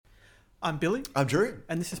I'm Billy. I'm Drew.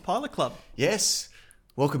 And this is Pilot Club. Yes.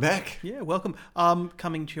 Welcome back. Yeah, welcome.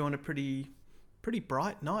 Coming to you on a pretty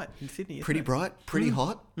bright night in Sydney, isn't Pretty it? bright, pretty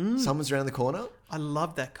hot. Summer's around the corner. I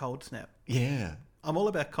love that cold snap. Yeah. I'm all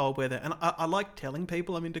about cold weather, and I like telling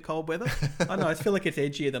people I'm into cold weather. I know, I feel like it's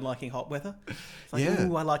edgier than liking hot weather. It's like, Yeah.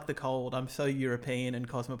 ooh, I like the cold. I'm so European and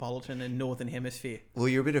cosmopolitan and Northern Hemisphere. Well,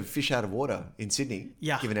 you're a bit of a fish out of water in Sydney,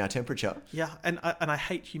 Yeah. given our temperature. Yeah, and I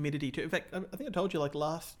hate humidity too. In fact, I think I told you like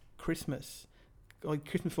last Christmas, like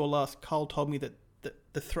Christmas before last, Cole told me that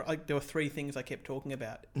there were three things I kept talking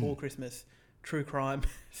about all Christmas: true crime,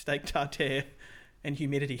 steak tartare, and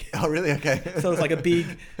humidity. Oh, really? Okay. So it's like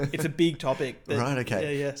it's a big topic. That, Right,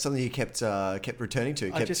 okay. Yeah. Something you kept returning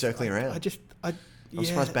to, circling around. I'm I'm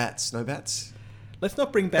surprised bats. No bats? Let's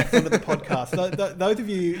not bring bats onto the podcast. Those of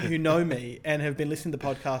you who know me and have been listening to the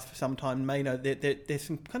podcast for some time may know that there's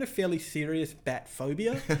some kind of fairly serious bat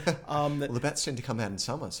phobia. Well, the bats tend to come out in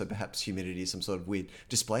summer, so perhaps humidity is some sort of weird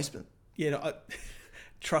displacement.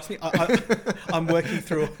 Trust me, I'm working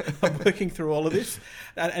through all of this,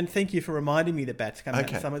 and thank you for reminding me that bats come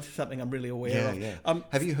out in summer. It's something I'm really aware of. Yeah.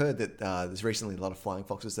 Have you heard that there's recently a lot of flying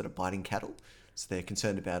foxes that are biting cattle? So they're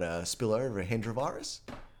concerned about a spillover of Hendra virus.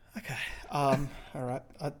 Okay. All right.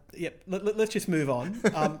 Let's just move on.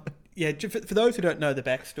 For those who don't know the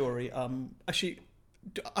backstory, actually,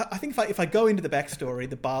 I think if I go into the backstory,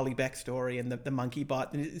 the barley backstory, and the monkey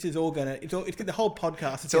bite, then this is all gonna. It's the whole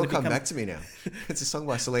podcast. It's all come back to me now. It's a song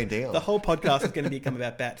by Celine Dion. The whole podcast is going to become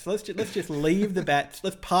about bats. So let's just leave the bats.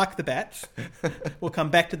 Let's park the bats. We'll come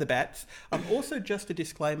back to the bats. Also, just a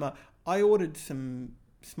disclaimer: I ordered some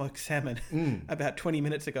smoked salmon about 20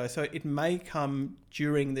 minutes ago, so it may come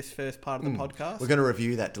during this first part of the podcast. We're going to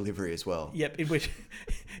review that delivery as well. Yep.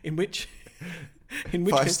 In which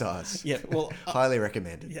 5 stars. Yeah. Well, highly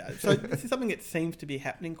recommended. Yeah. So this is something that seems to be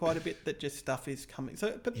happening quite a bit. That just stuff is coming.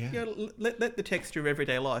 So, but let the texture of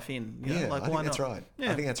everyday life in. I think that's right.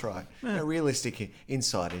 Yeah. I think that's right. A realistic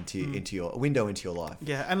insight into your window into your life.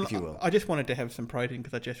 Yeah, and if you will. I just wanted to have some protein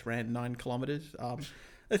because I just ran 9 kilometers.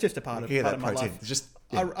 It's just a part of my life.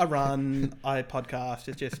 I run, I podcast.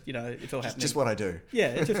 It's just, it's all happening. Just what I do. Yeah,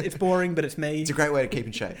 it's boring, but it's me. It's a great way to keep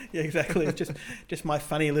in shape. Yeah, exactly. It's just my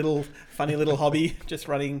funny little hobby, just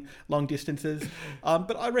running long distances.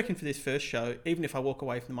 But I reckon for this first show, even if I walk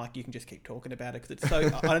away from the mic, you can just keep talking about it because it's so.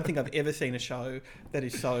 I don't think I've ever seen a show that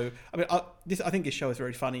is so. I mean, I think this show is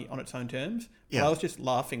very funny on its own terms. Yeah. But I was just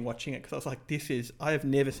laughing watching it because I was like, I have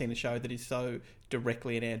never seen a show that is so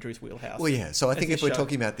directly in Andrew's wheelhouse. Well, yeah. So I think if we're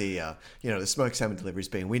talking about the smoked salmon deliveries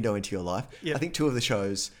being a window into your life, I think 2 of the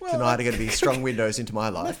shows tonight are going to be strong windows into my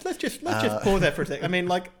life. Let's just pause that for a second. I mean,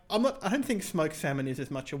 I don't think smoked salmon is as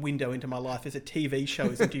much a window into my life as a TV show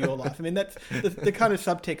is into your life. I mean, that's the kind of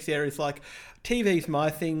subtext there is like, TV's my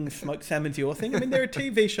thing, smoked salmon's your thing. I mean, there are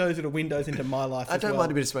TV shows that are windows into my life I don't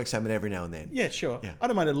mind a bit of smoked salmon every now and then. Yeah, sure. Yeah. I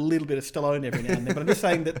don't mind a little bit of Stallone every now and then, but I'm just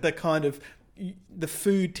saying that the kind of the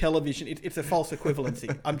food television, it's a false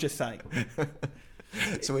equivalency. I'm just saying.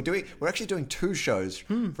 So we're actually doing 2 shows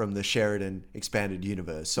from the Sheridan Expanded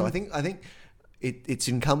Universe. So I think it's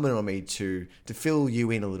incumbent on me to fill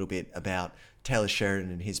you in a little bit about Taylor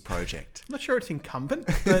Sheridan and his project. I'm not sure it's incumbent,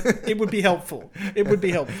 but it would be helpful. It would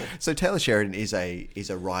be helpful. So Taylor Sheridan is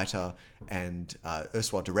a writer and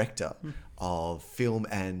erstwhile director of film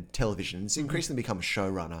and television. He's increasingly become a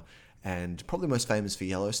showrunner and probably most famous for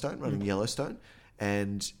Yellowstone, running Yellowstone.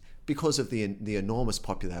 And because of the enormous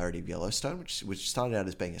popularity of Yellowstone, which started out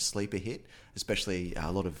as being a sleeper hit, especially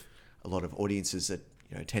a lot of audiences that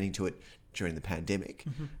attending to it during the pandemic,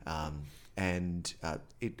 and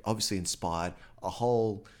it obviously inspired a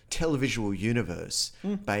whole televisual universe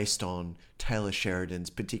based on Taylor Sheridan's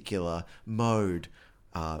particular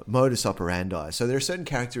modus operandi. So there are certain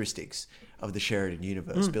characteristics of the Sheridan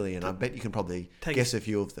universe, Billy, and I bet you can probably guess a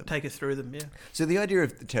few of them. Take us through them, yeah. So the idea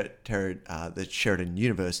of the Sheridan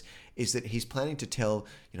universe is that he's planning to tell,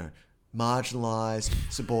 marginalized,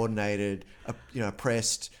 subordinated,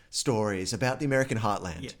 oppressed stories about the American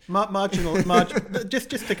heartland. Yeah. Just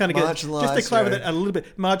to kind of get, just to clarify that a little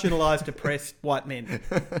bit, marginalized, oppressed white men.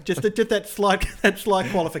 Just that slight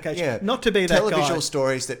qualification. Yeah. Not to be that guy. Televisual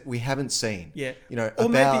stories that we haven't seen. Yeah. Or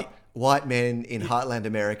about white men in heartland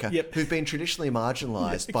America who've been traditionally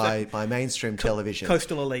marginalised by mainstream television.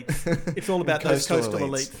 Coastal elites. It's all about those coastal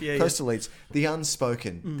elites. Yeah, coastal elites. The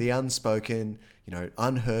unspoken,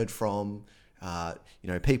 unheard from,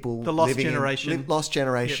 people the lost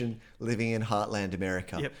generation living in heartland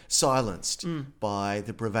America, Yep. silenced by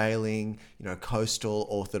the prevailing, coastal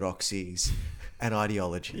orthodoxies and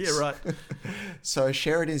ideologies. Yeah, right. So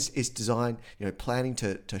Sheridan is designed, planning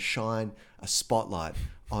to shine a spotlight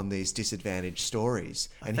on these disadvantaged stories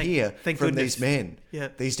and thank hear from goodness. these men, Yeah.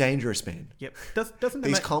 these dangerous men, Yep. Doesn't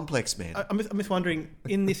these complex men. I'm just wondering,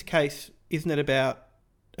 in this case, isn't it about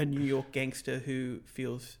a New York gangster who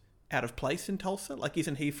feels out of place in Tulsa? Like,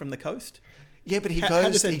 isn't he from the coast? Yeah, but he How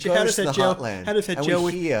goes does to that the gel? heartland. How does that and gel we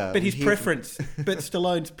with? hear- But we his hear- preference, but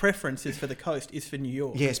Stallone's preference is for the coast, is for New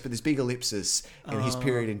York. Yes, but this big ellipsis and his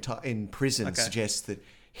period in prison Okay. suggests that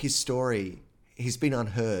his story, he's been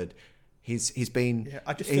unheard. He's been. Yeah,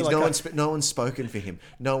 I just he's, feel like no one's spoken for him.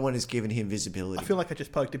 No one has given him visibility. I feel like I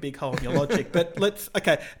just poked a big hole in your logic, but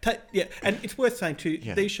and it's worth saying too.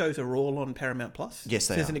 Yeah. These shows are all on Paramount Plus. Yes,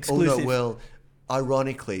 they There's are. an exclusive. Although, well,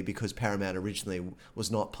 ironically, because Paramount originally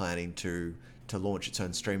was not planning to launch its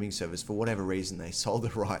own streaming service, for whatever reason, they sold the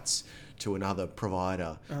rights to another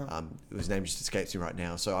provider. Whose name just escapes me right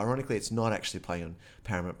now. So, ironically, it's not actually playing on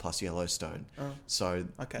Paramount Plus Yellowstone. So,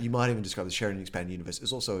 Okay. you might even describe the Sheridan Expanded Universe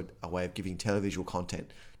as also a way of giving televisual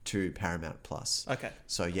content to Paramount Plus. Okay.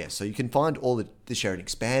 So, yeah, so you can find all the Sheridan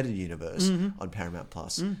Expanded Universe on Paramount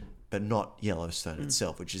Plus, but not Yellowstone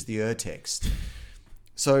itself, which is the Urtext.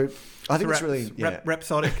 So, I think it's really...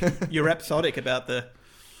 rhapsodic. You're rhapsodic about the...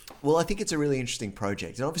 Well, I think it's a really interesting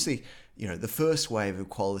project. And obviously, the first wave of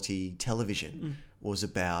quality television was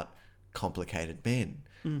about complicated men,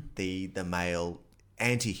 the male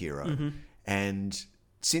anti-hero. And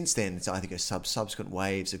since then, I think subsequent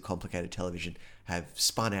waves of complicated television have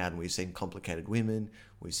spun out, and we've seen complicated women,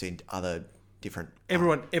 we've seen other different...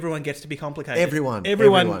 Everyone gets to be complicated.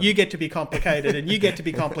 Everyone. You get to be complicated, and you get to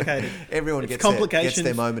be complicated. Everyone gets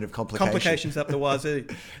their moment of complication. Complications up the wazoo.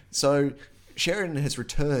 So Sheridan has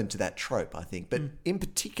returned to that trope, I think. But in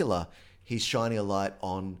particular, he's shining a light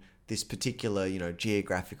on this particular,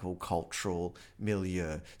 geographical, cultural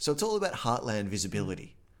milieu. So it's all about heartland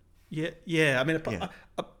visibility. Yeah. I mean,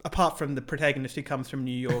 apart from the protagonist who comes from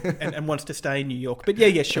New York and wants to stay in New York, but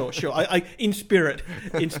sure. I in spirit.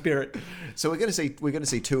 So we're going to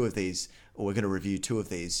see two of these, or we're going to review two of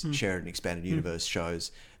these Sheridan Expanded Universe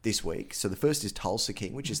shows this week. So the first is Tulsa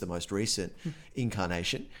King, which is the most recent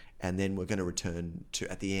incarnation, and then we're going to return to,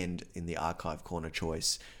 at the end in the archive corner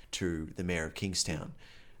choice, to the Mayor of Kingstown,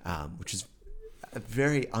 which is a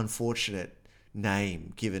very unfortunate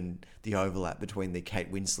name given the overlap between the Kate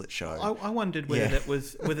Winslet show. I wondered whether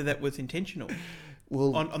that was intentional.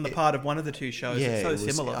 Well, on the part of one of the two shows, it's so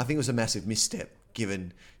similar. I think it was a massive misstep.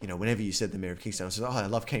 Given, whenever you said the Mayor of Kingstown, I said, I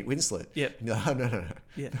love Kate Winslet. Yeah. No.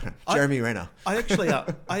 Yeah. Jeremy Renner. I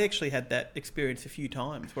actually had that experience a few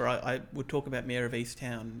times where I would talk about Mayor of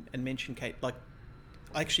Easttown and mention Kate. Like,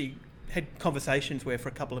 I actually had conversations where for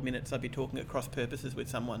a couple of minutes I'd be talking at cross purposes with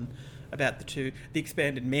someone about the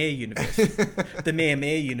expanded Mayor universe, the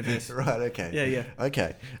Mayor universe. Right. Okay. Yeah.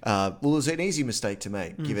 Okay. Well, it was an easy mistake to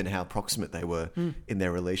make, given how proximate they were in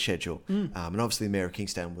their release schedule, and obviously the Mayor of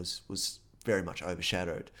Kingstown was very much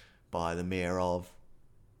overshadowed by the Mayor of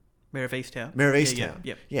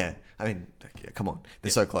Easttown. Yeah. I mean, come on,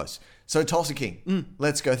 they're so close. So Tulsa King.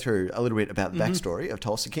 Let's go through a little bit about the backstory of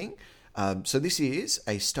Tulsa King. So this is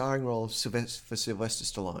a starring role for Sylvester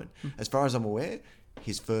Stallone. As far as I'm aware,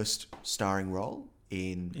 his first starring role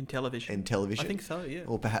in television. I think so, yeah.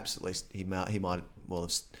 Or perhaps at least he might well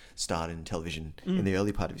have starred in television in the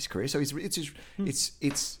early part of his career. So it's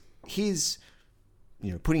his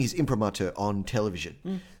putting his imprimatur on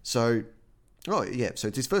television. So it's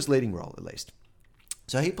his first leading role at least.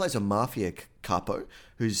 So he plays a mafia capo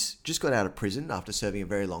who's just got out of prison after serving a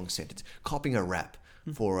very long sentence, copping a rap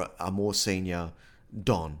for a more senior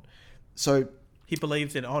Don. So he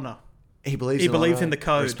believes in honour. He believes in the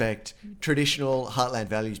code. Respect, traditional heartland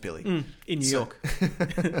values, Billy. In New York.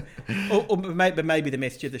 But maybe the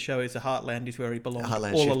message of the show is the heartland is where he belongs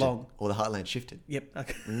all along. Or the heartland shifted. Yep.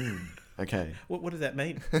 Okay. Okay. What does that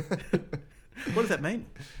mean? What does that mean?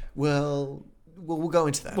 Well, we'll go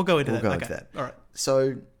into that. We'll go into that. All right.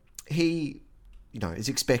 So he, is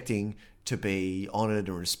expecting to be honoured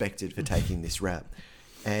and respected for taking this rap.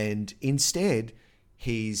 And instead,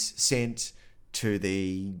 he's sent to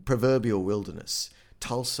the proverbial wilderness,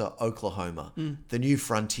 Tulsa, Oklahoma, the new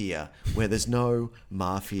frontier where there's no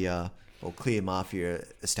mafia or clear mafia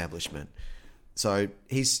establishment. So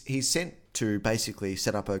he's sent to basically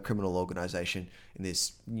set up a criminal organisation in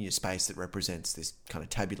this new space that represents this kind of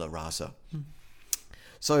tabula rasa.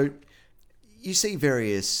 So you see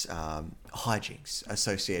various hijinks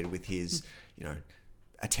associated with his,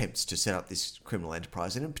 attempts to set up this criminal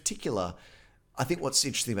enterprise. And in particular, I think what's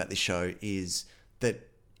interesting about this show is that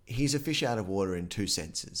he's a fish out of water in two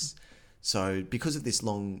senses. So because of this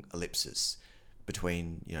long ellipsis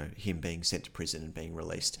between, him being sent to prison and being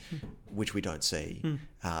released, which we don't see,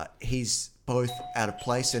 he's both out of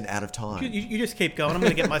place and out of time. You just keep going. I'm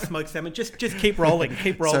going to get my smoked salmon. Just keep rolling.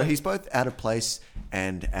 Keep rolling. So he's both out of place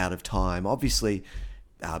and out of time. Obviously,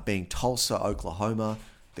 being Tulsa, Oklahoma,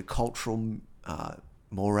 the cultural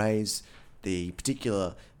mores, the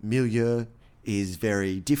particular milieu is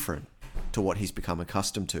very different to what he's become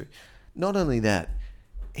accustomed to. Not only that,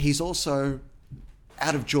 he's also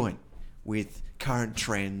out of joint with current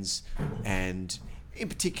trends, and in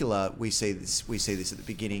particular, we see this at the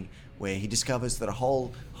beginning, where he discovers that a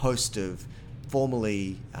whole host of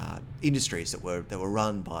formerly industries that were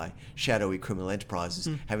run by shadowy criminal enterprises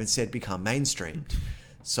have instead become mainstream.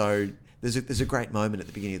 So there's a great moment at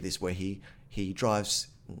the beginning of this where he drives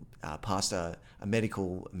past a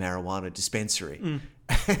medical marijuana dispensary,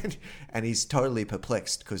 and he's totally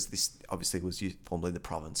perplexed because this obviously was formerly the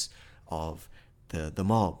province of the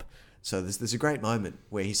mob. So there's a great moment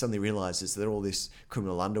where he suddenly realizes that all this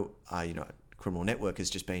criminal network has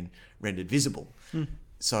just been rendered visible.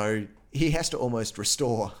 So he has to almost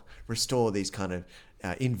restore these kind of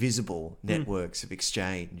invisible networks of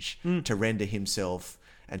exchange to render himself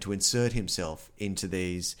and to insert himself into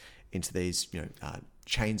these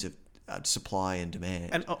chains of supply and demand.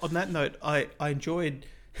 And on that note, I enjoyed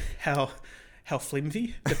how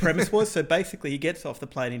flimsy the premise was. So basically, he gets off the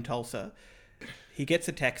plane in Tulsa, he gets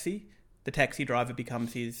a taxi. The taxi driver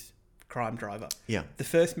becomes his crime driver. Yeah. The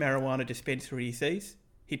first marijuana dispensary he sees,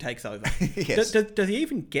 he takes over. Yes. Does he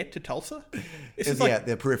even get to Tulsa?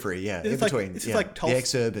 The periphery, in between. This is like Tulsa, the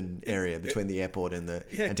ex-urban area between the airport and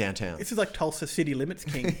and downtown. This is like Tulsa city limits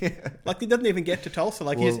king. Like, he doesn't even get to Tulsa.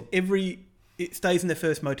 Like, it stays in the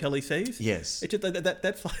first motel he sees. Yes. It's just,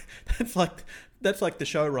 that's like the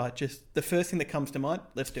show, right? Just the first thing that comes to mind,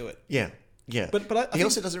 let's do it. Yeah. Yeah, but I he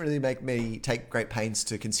also doesn't really make me take great pains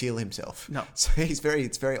to conceal himself. No, so it's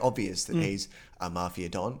very obvious that he's a mafia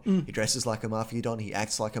don. He dresses like a mafia don. He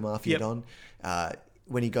acts like a mafia don.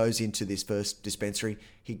 When he goes into this first dispensary,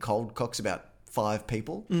 he cold cocks about 5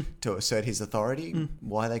 people to assert his authority.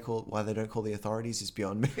 Why they don't call the authorities is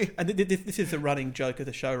beyond me. And this is the running joke of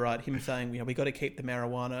the show, right? Him saying, we got to keep the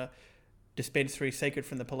marijuana dispensary secret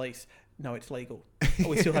from the police. No, it's legal. Oh,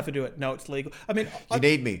 we still have to do it. No, it's legal. I mean, you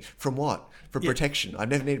need me from what? For protection. I've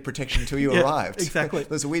never needed protection until you arrived. Exactly.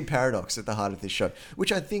 There's a weird paradox at the heart of this show,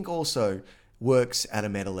 which I think also works at a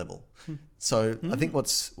meta level. So I think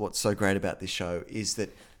what's so great about this show is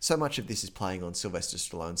that so much of this is playing on Sylvester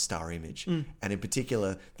Stallone's star image, and in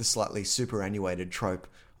particular the slightly superannuated trope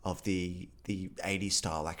of the 80s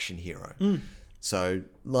style action hero. So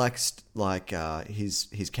like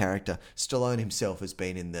his character, Stallone himself has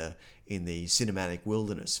been in the cinematic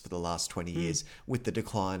wilderness for the last 20 years with the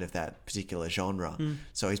decline of that particular genre.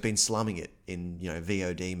 So he's been slumming it in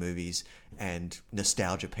VOD movies and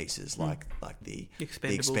nostalgia pieces like the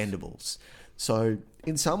Expendables. So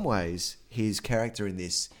in some ways, his character in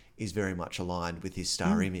this is very much aligned with his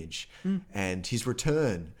star image, and his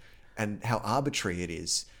return and how arbitrary it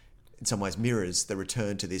is, in some ways mirrors the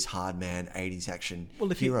return to this hard man 80s action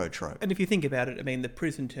hero trope. And if you think about it, I mean, the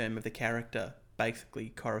prison term of the character basically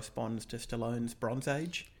corresponds to Stallone's Bronze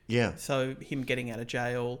Age. Yeah. So him getting out of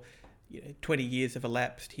jail, 20 years have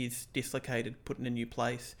elapsed, he's dislocated, put in a new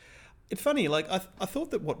place. It's funny, like, I thought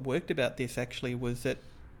that what worked about this actually was that,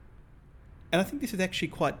 and I think this is actually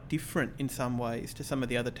quite different in some ways to some of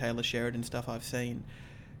the other Taylor Sheridan stuff I've seen.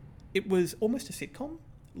 It was almost a sitcom.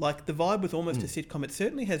 Like, the vibe was almost a sitcom. It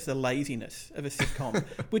certainly has the laziness of a sitcom,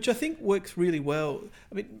 which I think works really well.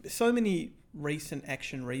 I mean, so many recent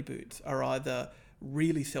action reboots are either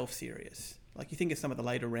really self-serious, like you think of some of the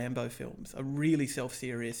later Rambo films, are really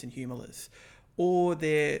self-serious and humorless, or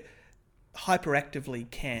they're hyperactively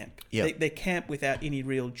camp. Yep. They're camp without any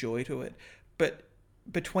real joy to it. But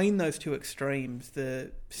between those two extremes,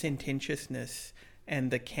 the sententiousness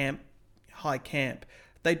and the high camp,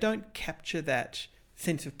 they don't capture that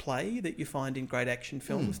sense of play that you find in great action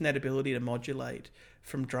films, and that ability to modulate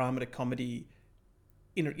from drama to comedy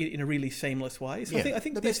in a really seamless way. So I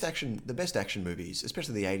think the best action movies,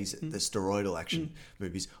 especially the 80s, the steroidal action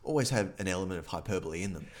movies, always have an element of hyperbole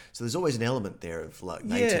in them. So there's always an element there of like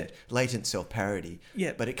latent self-parody,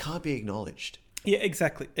 but it can't be acknowledged. Yeah,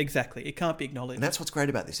 exactly. It can't be acknowledged. And that's what's great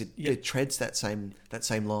about this. It treads that same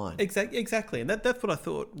line. Exactly. And that's what I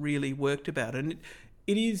thought really worked about it. And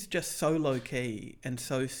it is just so low-key and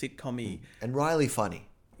so sitcom-y. And wryly funny.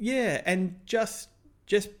 Yeah, and just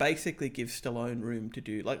basically gives Stallone room to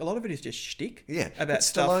do, like, a lot of it is just shtick. Yeah, about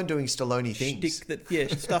it's Stallone doing Stallone things.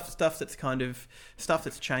 Stuff that's kind of stuff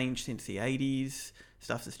that's changed since the 80s,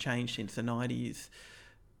 stuff that's changed since the 90s.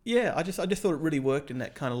 Yeah, I just thought it really worked in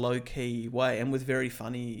that kind of low key way and was very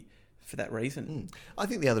funny for that reason. I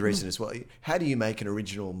think the other reason as well, how do you make an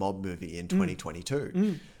original mob movie in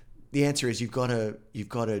 2022? The answer is you've got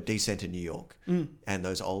to decenter New York and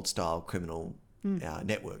those old style criminal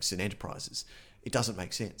networks and enterprises. It doesn't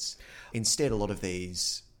make sense. Instead, a lot of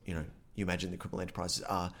these, you imagine the criminal enterprises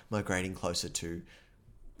are migrating closer to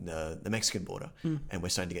the Mexican border, and we're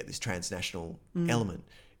starting to get this transnational element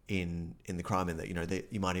in the crime, and that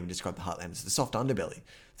you might even describe the heartland as the soft underbelly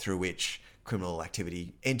through which criminal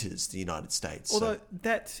activity enters the United States. Although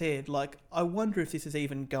that said, I wonder if this is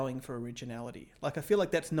even going for originality. I feel like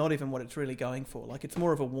that's not even what it's really going for. It's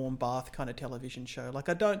more of a warm bath kind of television show.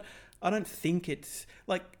 I don't think it's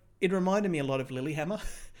it reminded me a lot of Lilyhammer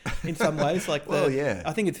in some ways. I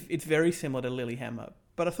think it's very similar to Lilyhammer,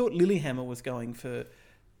 but I thought Lilyhammer was going for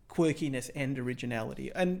quirkiness and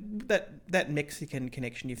originality, and that Mexican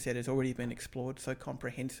connection you've said has already been explored so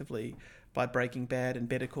comprehensively by Breaking Bad and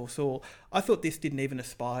Better Call Saul. I thought this didn't even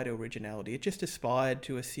aspire to originality. It just aspired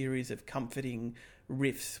to a series of comforting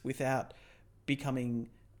riffs without becoming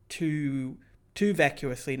too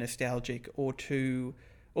vacuously nostalgic or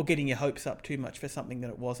getting your hopes up too much for something that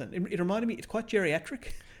it wasn't. It reminded me, it's quite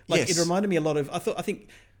geriatric. Yes. It reminded me a lot of, I think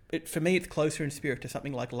for me, it's closer in spirit to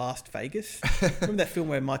something like Last Vegas. Remember that film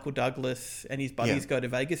where Michael Douglas and his buddies go to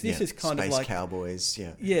Vegas? This is kind Space of like Cowboys.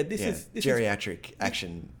 This is geriatric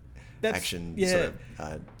action sort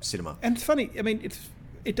of cinema. And it's funny. I mean,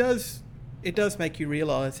 it does make you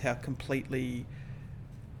realise how completely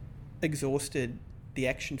exhausted the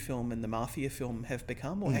action film and the mafia film have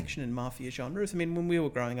become, or action and mafia genres. I mean, when we were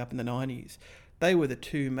growing up in the 90s, they were the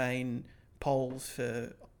two main poles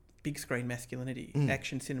for big screen masculinity,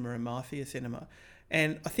 action cinema and mafia cinema.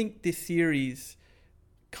 And I think this series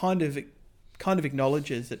kind of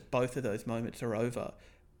acknowledges that both of those moments are over,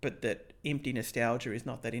 but that empty nostalgia is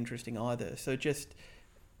not that interesting either. So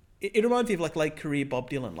it reminds me of late career Bob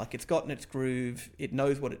Dylan. It's gotten its groove. It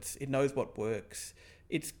knows what works.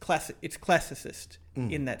 It's classicist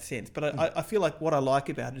in that sense. But I feel like what I like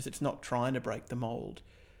about it is it's not trying to break the mold.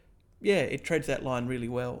 Yeah, it treads that line really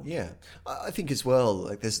well. Yeah, I think as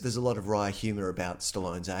well, there's a lot of wry humour about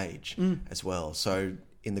Stallone's age as well. So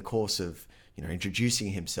in the course of introducing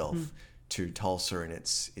himself to Tulsa and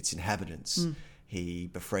its inhabitants, he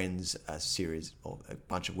befriends a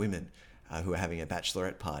bunch of women who are having a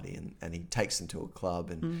bachelorette party, and he takes them to a club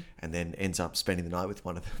and then ends up spending the night with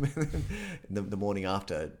one of them. the morning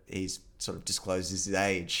after, he sort of discloses his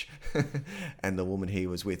age, and the woman he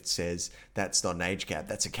was with says, "That's not an age gap,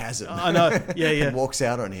 that's a chasm." I know, yeah. And walks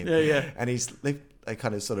out on him. Yeah. And he's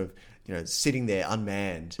kind of sort of sitting there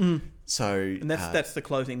unmanned. So and that's the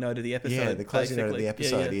closing note of the episode. Yeah, the closing note of the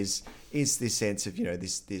episode Yeah. is this sense of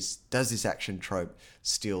this does this action trope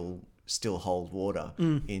still hold water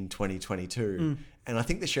in 2022? And I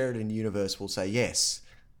think the Sheridan universe will say yes,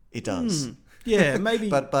 it does. Yeah, maybe.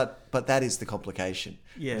 but that is the complication.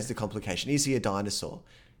 Yeah, is the complication. Is he a dinosaur?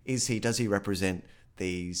 Does he represent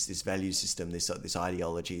this value system, this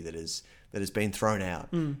ideology that has been thrown out?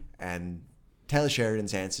 And Taylor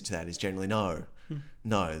Sheridan's answer to that is generally no.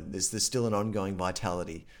 No, there's still an ongoing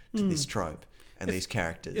vitality to this trope and these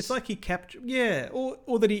characters. It's like he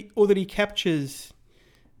or that he captures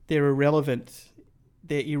their irrelevance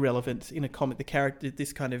in a comic. The character,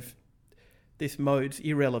 this mode's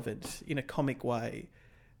irrelevance in a comic way,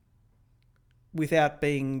 without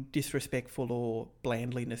being disrespectful or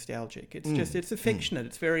blandly nostalgic. It's just it's affectionate.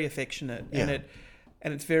 It's very affectionate,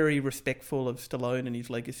 and it's very respectful of Stallone and his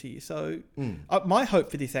legacy. So my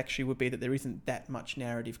hope for this actually would be that there isn't that much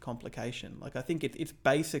narrative complication. I think it's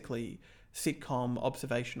basically sitcom,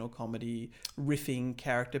 observational comedy, riffing,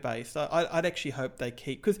 character-based. I'd actually hope they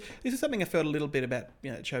keep... Because this is something I felt a little bit about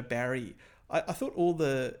the show Barry. I thought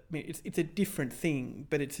it's a different thing,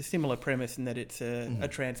 but it's a similar premise in that it's a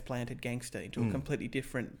transplanted gangster into a completely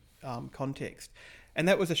different context. And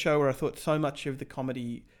that was a show where I thought so much of the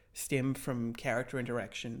comedy stemmed from character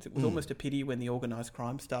interactions. It was almost a pity when the organised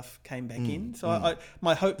crime stuff came back in. So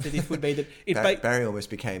my hope for this would be that... Barry almost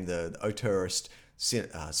became the auteurist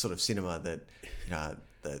sort of cinema that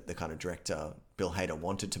the kind of director Bill Hader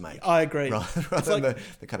wanted to make. I agree. Rather than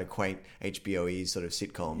the kind of quaint HBO-y sort of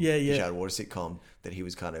sitcom, Shadow Water sitcom that he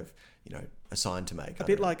was kind of assigned to make. I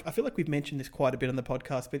feel like we've mentioned this quite a bit on the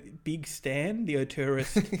podcast, but Big Stan, the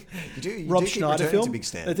auteurist you Rob do Schneider film. To Big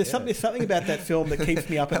Stan. There's something about that film that keeps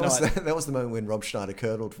me up at night. That was the moment when Rob Schneider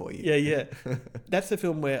curdled for you. Yeah. That's the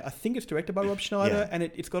film where I think it's directed by Rob Schneider, and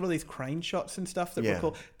it's got all these crane shots and stuff that were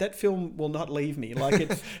cool. That film will not leave me.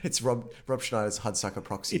 It's Rob Schneider's Hudsucker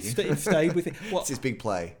Proxy. It stayed with me. It's his big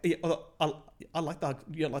play. Yeah, I like the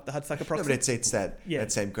you don't like the Hudsucker No, Proxy. but it's that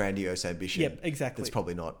same grandiose ambition. Yep, exactly. That's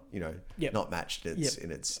probably not not matched in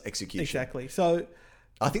its execution. Exactly. So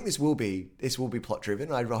I think this will be plot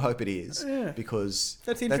driven. I hope it is, because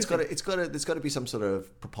there's got to be some sort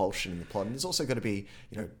of propulsion in the plot, and there's also got to be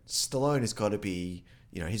Stallone has got to be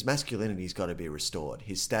his masculinity's got to be restored,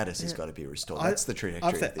 his status has got to be restored. That's the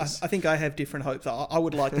trajectory of this. I think I have different hopes. I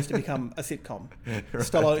would like this to become a sitcom.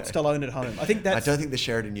 Stallone at home. I think that's. I don't think the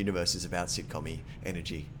Sheridan universe is about sitcom-y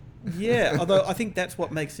energy. Yeah, although I think that's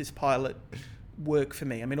what makes this pilot work for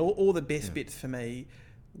me. I mean, all the best bits for me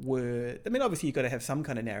were... I mean, obviously you've got to have some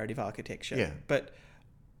kind of narrative architecture, but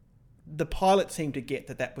the pilot seemed to get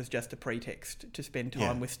that was just a pretext to spend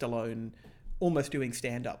time with Stallone almost doing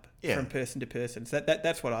stand-up from person to person. So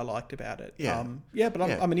that's what I liked about it. I mean,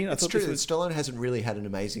 I it's thought true that Stallone hasn't really had an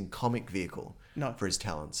amazing comic vehicle for his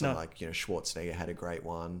talents. So like, Schwarzenegger had a great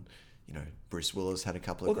one. Bruce Willis had a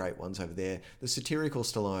couple of great ones over there. The satirical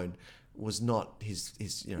Stallone was not his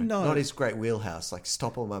not his great wheelhouse. Like,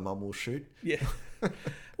 Stop or My Mum Will Shoot. Yeah.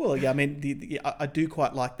 Well, yeah. I mean, I do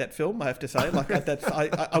quite like that film, I have to say. Like,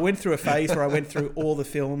 I went through a phase where I went through all the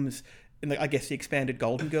films in the expanded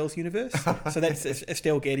Golden Girls universe. So that's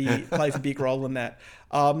Estelle Getty plays a big role in that.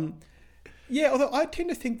 Although I tend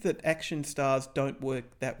to think that action stars don't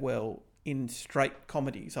work that well in straight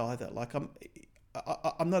comedies either. Like,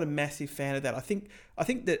 I'm not a massive fan of that. I think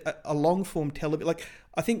that a long form television, like,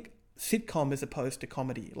 I think sitcom as opposed to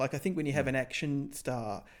comedy. Like, I think when you have an action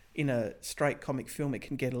star in a straight comic film, it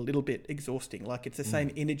can get a little bit exhausting. Like, it's the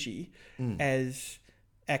same energy as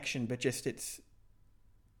action, but just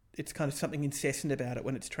it's kind of something incessant about it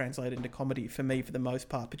when it's translated into comedy for me, for the most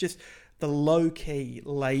part. But just the low-key,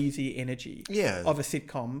 lazy energy of a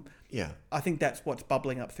sitcom, I think that's what's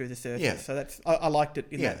bubbling up through the surface. Yeah. So I liked it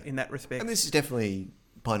in that respect. And this is definitely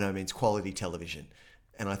by no means quality television.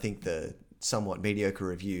 And I think the somewhat mediocre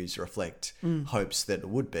reviews reflect hopes that it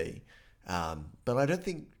would be. But I don't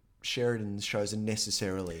think Sheridan's shows are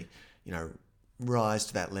necessarily, rise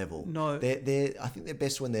to that level. No, I think they're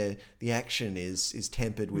best when the action is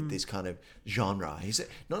tempered with this kind of genre. He's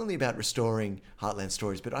not only about restoring heartland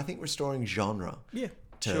stories, but I think restoring genre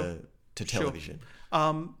to television.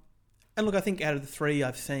 And look, I think out of the three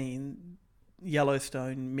I've seen,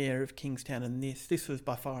 Yellowstone, Mayor of Kingstown, and this was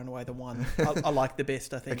by far and away the one I like the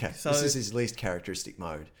best, I think. Okay, so this is his least characteristic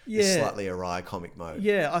mode. The slightly awry comic mode.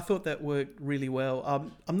 Yeah, I thought that worked really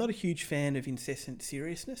well. I'm not a huge fan of incessant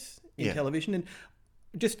seriousness in television, and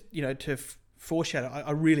just to foreshadow,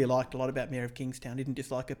 I really liked a lot about Mayor of Kingstown. Didn't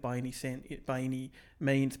dislike it by any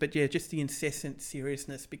means, but just the incessant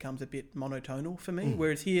seriousness becomes a bit monotonal for me.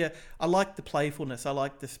 Whereas here, I like the playfulness, I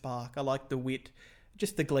like the spark, I like the wit,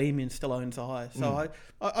 just the gleam in Stallone's eyes. So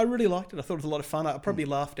I really liked it. I thought it was a lot of fun. I probably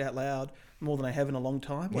laughed out loud more than I have in a long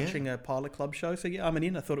time watching a Pilot Club show. So I'm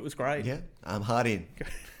in. I thought it was great. Yeah, I'm hard in.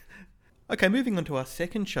 Okay, moving on to our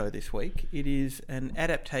second show this week. It is an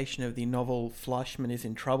adaptation of the novel Fleischman is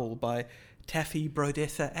in Trouble by Taffy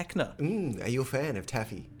Brodesser Akner. Are you a fan of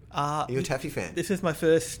Taffy? Are you a Taffy fan? This is my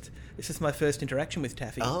first interaction with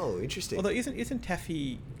Taffy. Oh, interesting. Although isn't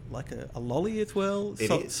Taffy like a lolly as well? It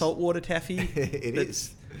is. Saltwater Taffy. It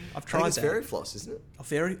is. I've tried it's that. Fairy Floss, isn't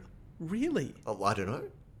it? Really? Oh, I don't know.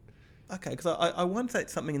 Okay, because I once ate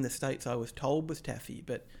something in the States I was told was taffy,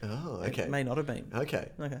 but it may not have been. Okay.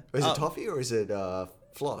 Is it toffee or is it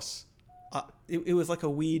floss? It was like a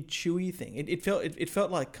weird chewy thing. It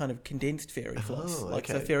felt like kind of condensed fairy floss,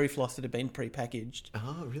 so fairy floss that had been prepackaged.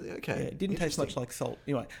 Oh, really? Okay. Yeah, it didn't taste much like salt.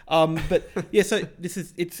 Anyway, but so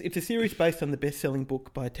it's a series based on the best-selling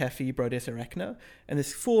book by Taffy Brodesser Akner, and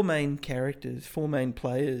there's four main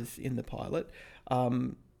players in the pilot.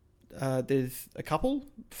 There's a couple,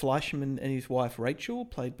 Fleischman and his wife Rachel,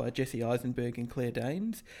 played by Jesse Eisenberg and Claire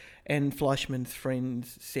Danes, and Fleischman's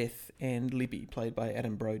friends Seth and Libby, played by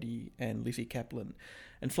Adam Brody and Lizzie Kaplan.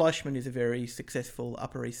 And Fleischman is a very successful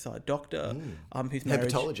Upper East Side doctor who's married...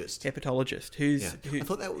 Hepatologist. I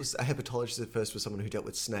thought that was a hepatologist at first was someone who dealt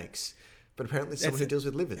with snakes, but apparently it's someone who deals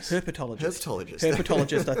with livers.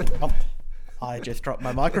 Herpetologist, I think. I just dropped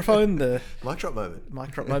my microphone. The mic drop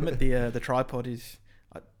moment. The tripod is...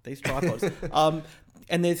 these tripods.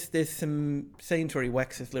 And there's some scenes where he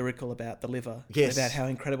waxes lyrical about the liver. Yes. About how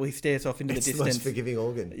incredible he stares off into the distance. It's the most forgiving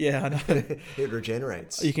organ. Yeah, I know. It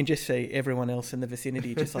regenerates. You can just see everyone else in the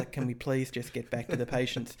vicinity just like, can we please just get back to the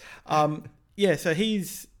patients? So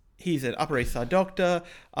he's an Upper East Side doctor.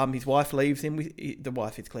 His wife leaves him. The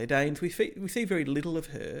wife is Claire Danes. We see very little of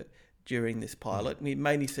her during this pilot. We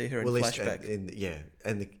mainly see her in flashback.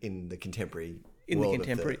 in the contemporary in world the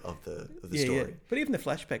contemporary of the story. But even the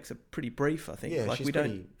flashbacks are pretty brief, I think. Yeah, like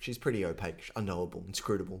she's pretty opaque, unknowable,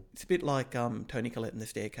 inscrutable. It's a bit like Toni Collette in The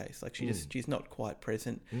Staircase. Like she's not quite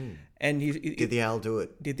present. And Did the owl do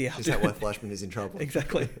it? Did the owl Is do that it? why Flashman is in trouble?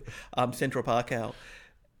 Exactly. Central Park Owl.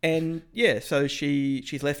 And yeah, so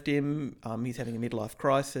she's left him. He's having a midlife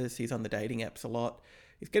crisis. He's on the dating apps a lot.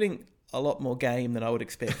 He's getting a lot more game than I would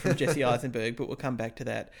expect from Jesse Eisenberg, but we'll come back to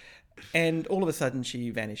that. And all of a sudden she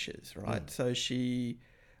vanishes, right? So she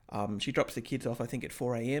drops the kids off, I think, at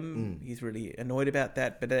 4 a.m. He's really annoyed about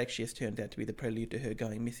that, but it actually has turned out to be the prelude to her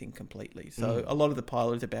going missing completely. So a lot of the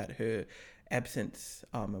pilot is about her absence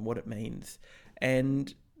and what it means.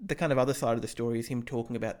 And the kind of other side of the story is him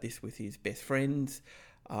talking about this with his best friends.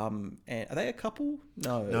 And are they a couple?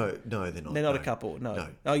 No, they're not. They're not a couple. No.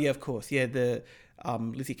 Oh yeah, of course. Yeah, the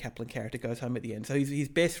Lizzie Kaplan character goes home at the end. So his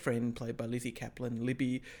best friend, played by Lizzie Kaplan,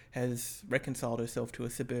 Libby, has reconciled herself to a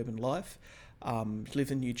suburban life. She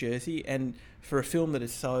lives in New Jersey, and for a film that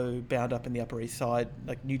is so bound up in the Upper East Side,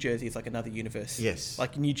 like New Jersey is like another universe. Yes.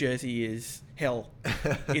 Like New Jersey is hell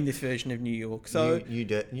in this version of New York. So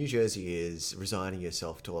New Jersey is resigning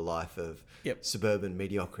yourself to a life of suburban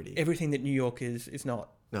mediocrity. Everything that New York is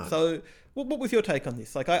not. No. So what was your take on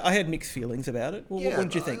this? Like I had mixed feelings about it. What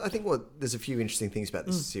did you think? I think there's a few interesting things about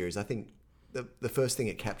this series. I think the first thing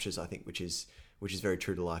it captures, I think, which is very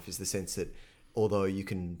true to life, is the sense that although you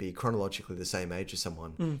can be chronologically the same age as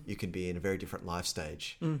someone, you can be in a very different life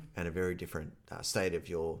stage and a very different state of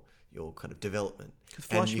your kind of development. Because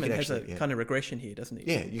Fleischman has a kind of regression here, doesn't he?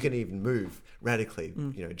 Yeah, you can even move radically,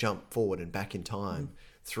 jump forward and back in time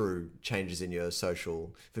through changes in your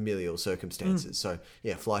social, familial circumstances. So,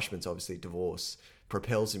 yeah, Fleischman's obviously divorce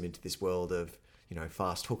propels him into this world of,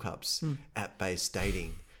 fast hookups, app-based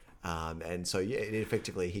dating. And so,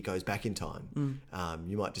 effectively he goes back in time.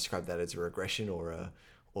 You might describe that as a regression or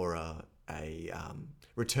a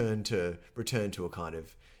return to a kind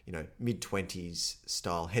of, mid-20s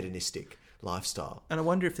style hedonistic lifestyle. And I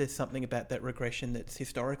wonder if there's something about that regression that's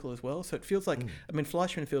historical as well. So it feels like,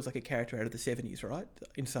 Fleischman feels like a character out of the 70s, right?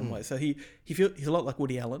 In some ways. So he's a lot like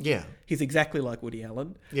Woody Allen. Yeah. He's exactly like Woody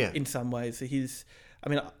Allen. Yeah. In some ways. So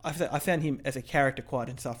I found him as a character quite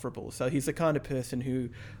insufferable. So he's the kind of person who,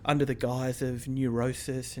 under the guise of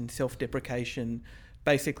neurosis and self-deprecation,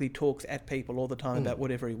 basically talks at people all the time about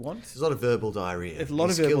whatever he wants. There's a lot of verbal diarrhea. There's a lot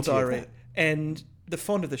of verbal diarrhea. And the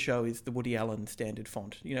font of the show is the Woody Allen standard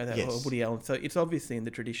font, Yes. Woody Allen. So it's obviously in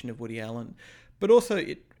the tradition of Woody Allen. But also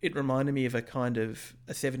it reminded me of a kind of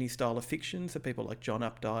a 70s style of fiction. So people like John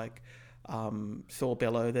Updike, Saul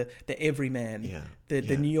Bellow, the everyman, the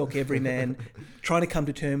New York everyman, trying to come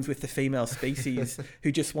to terms with the female species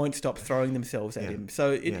who just won't stop throwing themselves at him.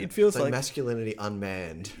 So it feels like masculinity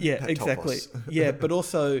unmanned. Yeah, exactly. Yeah, but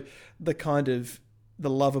also the kind of the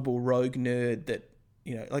lovable rogue nerd that,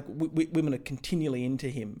 women are continually into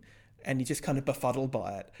him, and he's just kind of befuddled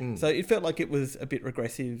by it. So it felt like it was a bit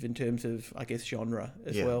regressive in terms of, I guess, genre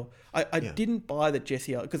as well. I didn't buy that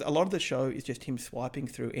Jesse, because a lot of the show is just him swiping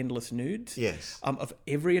through endless nudes of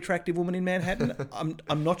every attractive woman in Manhattan.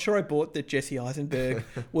 I'm not sure I bought that Jesse Eisenberg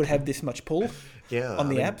would have this much pull on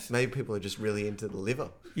the apps. Maybe people are just really into the liver.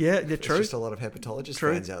 Yeah, they're true. There's just a lot of hepatologist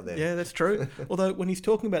fans out there. Yeah, that's true. Although when he's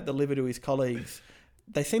talking about the liver to his colleagues,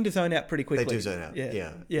 they seem to zone out pretty quickly. They do zone out.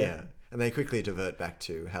 Yeah. And they quickly divert back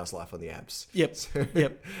to House Life on the Apps. Yep. So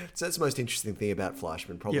that's the most interesting thing about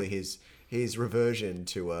Fleischman, probably his reversion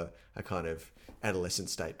to a kind of adolescent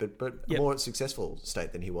state, but a more successful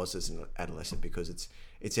state than he was as an adolescent, because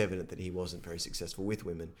it's evident that he wasn't very successful with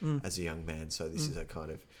women as a young man. So this is a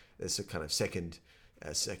kind of second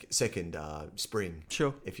spring,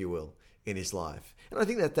 if you will, in his life. And I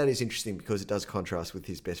think that is interesting because it does contrast with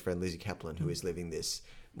his best friend Lizzie Kaplan, who is living this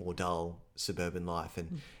more dull suburban life.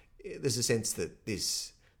 And there's a sense that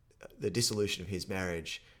the dissolution of his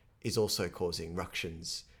marriage is also causing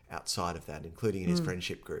ructions outside of that, including in his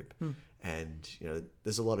friendship group. And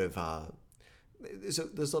there's a lot of a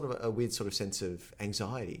weird sort of sense of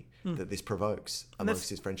anxiety that this provokes amongst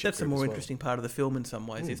his friendship group. That's a more interesting part of the film in some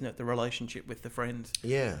ways, isn't it? The relationship with the friends.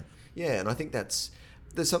 Yeah, and I think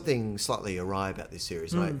there's something slightly awry about this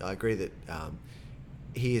series. I agree that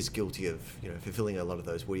he is guilty of fulfilling a lot of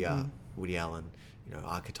those Woody Allen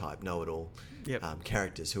archetype know-it-all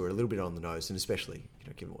characters who are a little bit on the nose, and especially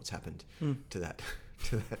given what's happened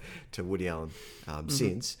to Woody Allen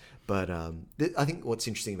since. But I think what's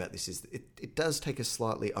interesting about this is it does take a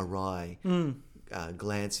slightly awry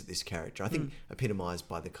glance at this character. I think epitomised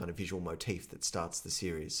by the kind of visual motif that starts the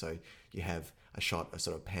series. So you have a sort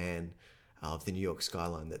of pan of the New York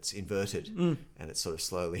skyline that's inverted, and it sort of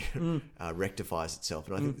slowly rectifies itself.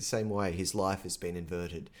 And I think the same way his life has been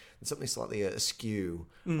inverted, and something slightly askew,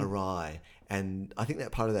 awry. And I think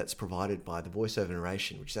that part of that's provided by the voiceover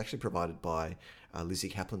narration, which is actually provided by Lizzie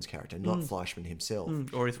Kaplan's character, not Fleischman himself.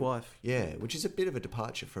 Or his wife. Yeah, which is a bit of a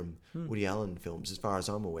departure from Woody Allen films, as far as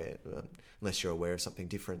I'm aware, unless you're aware of something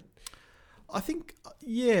different. I think,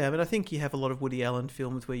 yeah, I think you have a lot of Woody Allen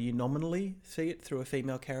films where you nominally see it through a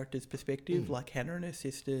female character's perspective, like Hannah and Her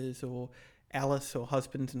Sisters, or Alice, or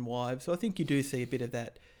Husbands and Wives. So I think you do see a bit of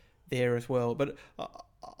that there as well. But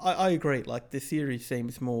I agree, like the series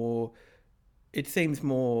seems more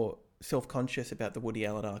self-conscious about the Woody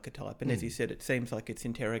Allen archetype. And as you said, it seems like it's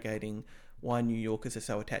interrogating why New Yorkers are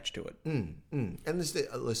so attached to it. And there's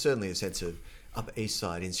certainly a sense of Upper East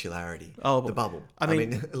Side insularity, the bubble. I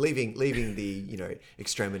mean leaving the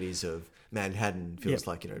extremities of Manhattan feels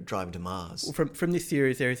like driving to Mars. From this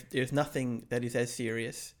series, there's nothing that is as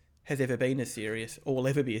serious, has ever been as serious, or will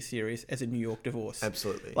ever be as serious as a New York divorce.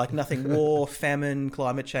 Absolutely, like nothing. War, famine,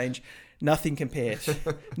 climate change. Nothing compares.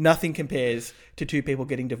 Nothing compares to two people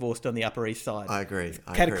getting divorced on the Upper East Side. I agree.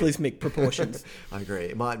 Cataclysmic proportions. I agree.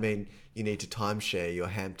 It might mean you need to timeshare your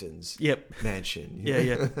Hamptons mansion.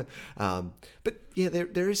 Yeah. But yeah,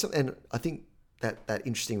 there is something, and I think that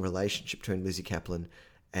interesting relationship between Lizzie Kaplan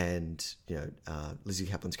and Lizzie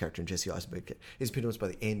Kaplan's character and Jesse Eisenberg is pretty much by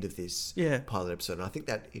the end of this pilot episode, and I think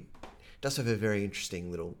that it does have a very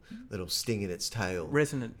interesting little sting in its tail.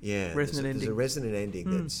 Resonant. Yeah. Ending. There's a resonant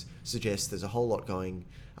ending that suggests there's a whole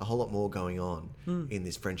lot more going on in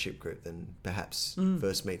this friendship group than perhaps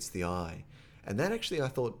first meets the eye. And that actually, I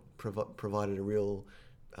thought, provided a real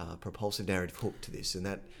propulsive narrative hook to this, and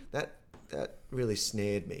that really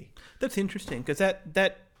snared me. That's interesting, because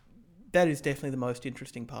that is definitely the most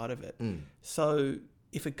interesting part of it. So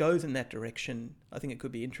if it goes in that direction, I think it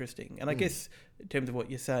could be interesting. And I guess in terms of what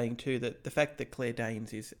you're saying too, that the fact that Claire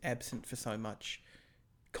Danes is absent for so much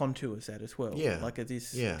contours that as well. Yeah. Like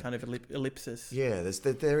this kind of ellipsis. Yeah,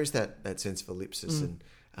 there is that sense of ellipsis, and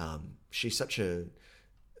she's such an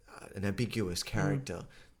ambiguous character.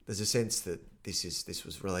 There's a sense that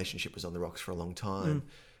relationship was on the rocks for a long time,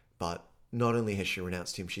 but not only has she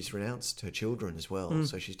renounced him, she's renounced her children as well.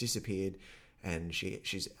 So she's disappeared, and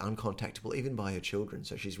she's uncontactable even by her children.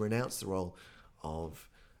 So she's renounced the role of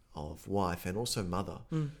wife and also mother.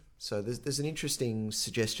 So there's an interesting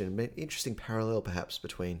suggestion, an interesting parallel perhaps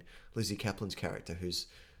between Lizzie Kaplan's character, who's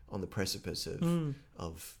on the precipice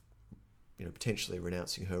of potentially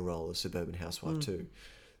renouncing her role as suburban housewife too.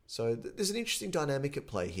 So there's an interesting dynamic at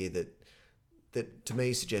play here that to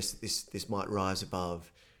me suggests that this might rise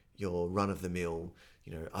above your run-of-the-mill,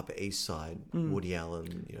 Upper East Side, Woody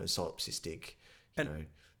Allen, solipsistic,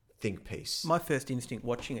 think piece. My first instinct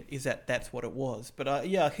watching it is that that's what it was. But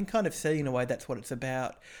I can kind of see in a way that's what it's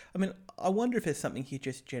about. I mean, I wonder if there's something here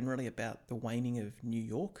just generally about the waning of New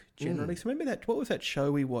York generally. So remember what was that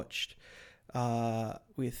show we watched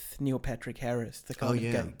with Neil Patrick Harris? The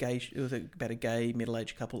kind of gay, it was about a gay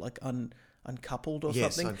middle-aged couple, like Uncoupled or something.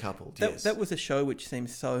 Yes, Uncoupled, That was a show which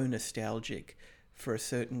seems so nostalgic for a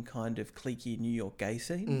certain kind of cliquey New York gay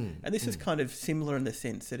scene. And this is kind of similar in the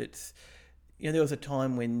sense that it's, there was a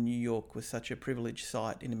time when New York was such a privileged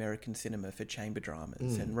site in American cinema for chamber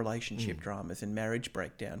dramas and relationship dramas and marriage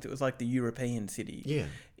breakdowns. It was like the European city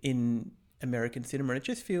in American cinema. And it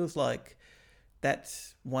just feels like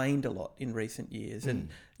that's waned a lot in recent years. And,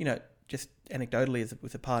 just anecdotally,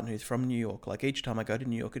 with a partner who's from New York, like each time I go to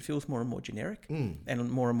New York, it feels more and more generic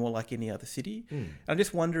and more like any other city. I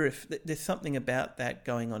just wonder if there's something about that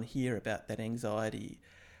going on here, about that anxiety.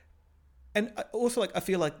 And also, I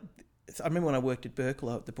feel like, I remember when I worked at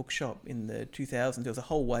Berkeley at the bookshop in the 2000s, there was a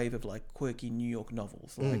whole wave of like quirky New York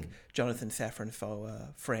novels, like Jonathan Safran Foer,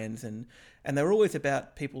 Franz, and they were always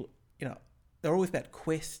about people, they're always about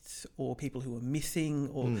quests or people who are missing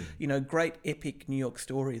or, great epic New York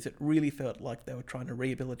stories that really felt like they were trying to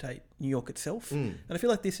rehabilitate New York itself. And I feel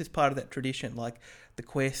like this is part of that tradition, like the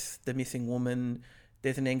quest, the missing woman.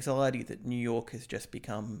 There's an anxiety that New York has just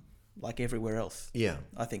become like everywhere else. Yeah.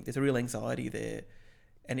 I think there's a real anxiety there.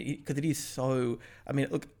 And because it is so, I mean,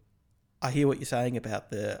 look, I hear what you're saying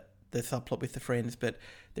about the subplot with the friends, but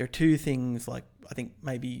there are two things, like, I think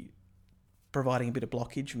maybe providing a bit of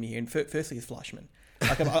blockage for me here. And firstly is Fleischman.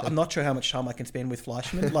 Like, I'm not sure how much time I can spend with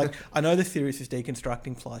Fleischman. Like, I know the series is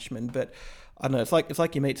deconstructing Fleischman, but I don't know, it's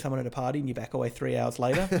like you meet someone at a party and you back away 3 hours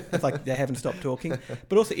later. It's like they haven't stopped talking.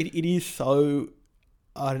 But also it is so,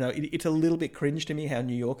 I don't know, it's a little bit cringe to me how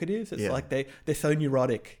New York it is. It's like they're so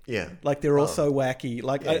neurotic. Yeah. Like they're all so wacky.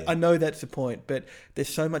 Like I know that's the point, but there's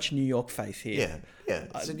so much New York face here. Yeah.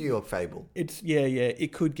 It's a New York fable. It's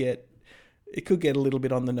it could get it could get a little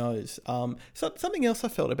bit on the nose. So something else I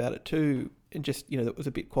felt about it too, and just, that was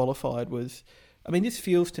a bit qualified was, I mean, this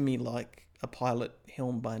feels to me like a pilot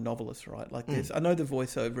helmed by a novelist, right? Like I know the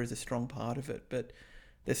voiceover is a strong part of it, but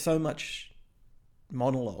there's so much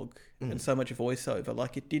monologue and so much voiceover.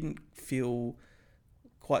 Like it didn't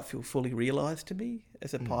quite feel fully realised to me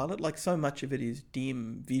as a pilot. Like so much of it is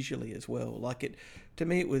dim visually as well. Like to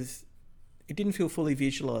me, it didn't feel fully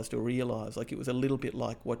visualised or realised. Like it was a little bit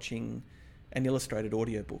like watching an illustrated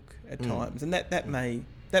audiobook at times, and that may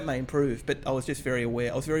improve. But I was just very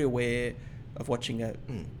aware. I was very aware of watching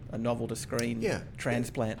a novel to screen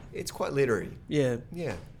transplant. It's quite literary. Yeah,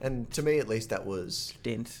 yeah. And to me, at least, that was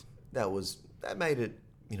dense. That made it.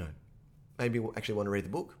 Made me actually want to read the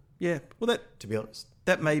book. Yeah. Well, to be honest,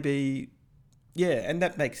 that may be. Yeah, and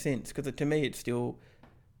that makes sense because to me, it still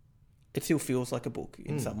feels like a book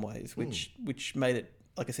in some ways, which made it,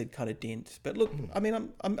 like I said, kind of dense. But look, I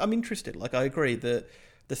mean, I'm interested. Like I agree, the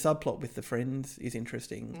subplot with the friends is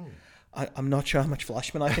interesting. I'm not sure how much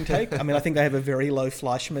Fleischman I can take. I mean, I think they have a very low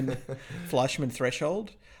Fleischman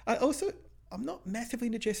threshold. I'm not massively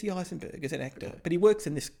into Jesse Eisenberg as an actor, but he works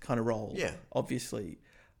in this kind of role. Yeah, obviously.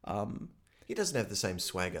 He doesn't have the same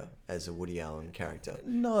swagger as a Woody Allen character.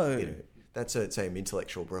 No. That's the same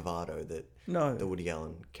intellectual bravado that the Woody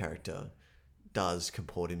Allen character does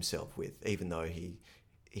comport himself with, even though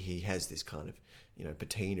he has this kind of,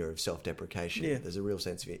 patina of self-deprecation. Yeah. There's a real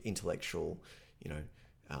sense of intellectual,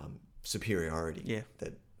 superiority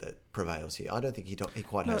that prevails here. I don't think he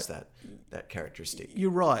quite has that characteristic.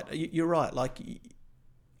 You're right. Like,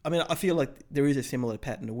 I mean, I feel like there is a similar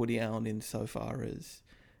pattern to Woody Allen insofar as,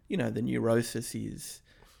 the neurosis is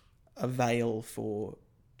a veil for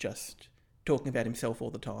just talking about himself all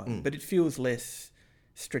the time, but it feels less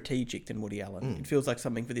strategic than Woody Allen. It feels like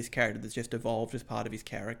something for this character that's just evolved as part of his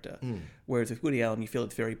character. Whereas with Woody Allen, you feel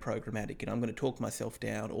it's very programmatic, and I'm going to talk myself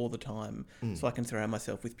down all the time so I can surround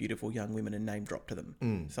myself with beautiful young women and name drop to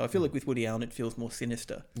them. So I feel like with Woody Allen, it feels more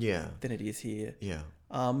sinister than it is here. Yeah.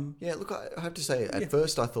 Look, I have to say, at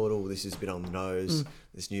first I thought, this is a bit on the nose,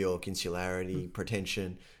 this New York insularity,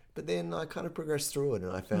 pretension. But then I kind of progressed through it,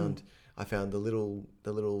 and I found the little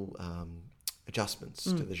adjustments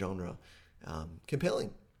to the genre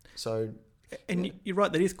compelling. So, and you're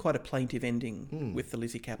right, that is quite a plaintive ending with the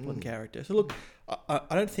Lizzie Kaplan character. So look, I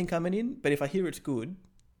don't think I'm in, but if I hear it's good,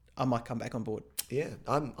 I might come back on board. Yeah,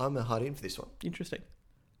 I'm a hard in for this one. Interesting.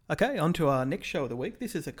 Okay, on to our next show of the week.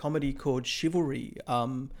 This is a comedy called Chivalry.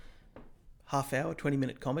 Half-hour,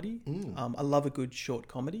 20-minute comedy. I love a good short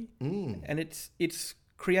comedy, and it's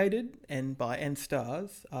created and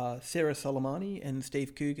stars Sarah Soleimani and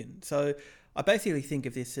Steve Coogan. So I basically think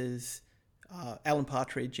of this as Alan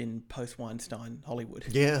Partridge in post-Weinstein Hollywood.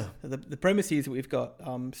 Yeah. The premise is we've got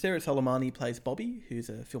Sarah Soleimani plays Bobby, who's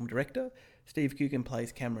a film director. Steve Coogan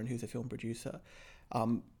plays Cameron, who's a film producer.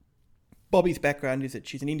 Bobby's background is that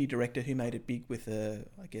she's an indie director who made it big with a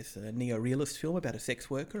neo-realist film about a sex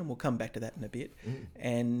worker, and we'll come back to that in a bit.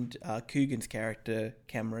 And Coogan's character,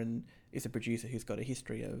 Cameron, is a producer who's got a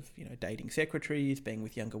history of, dating secretaries, being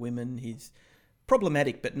with younger women. He's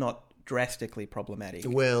problematic, but not drastically problematic.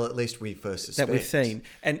 Well, at least we first suspect. That we've seen.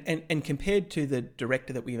 And compared to the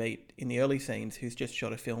director that we meet in the early scenes, who's just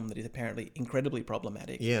shot a film that is apparently incredibly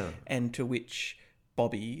problematic, and to which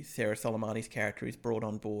Bobby, Sarah Soleimani's character, is brought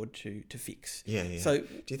on board to fix. Yeah. So, do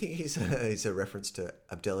you think he's a reference to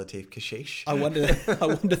Abdelatif Kechiche? I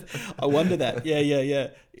wonder that. Yeah.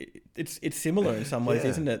 It's similar in some ways,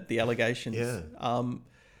 isn't it? The allegations. Yeah.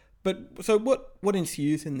 But so what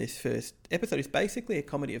ensues in this first episode is basically a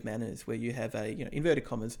comedy of manners where you have a inverted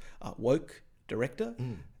commas woke director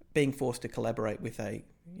being forced to collaborate with a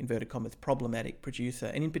inverted commas problematic producer,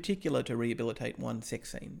 and in particular to rehabilitate one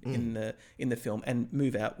sex scene in the film and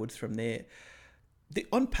move outwards from there.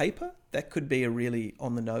 On paper, that could be a really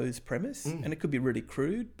on the nose premise, and it could be really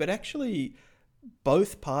crude, but actually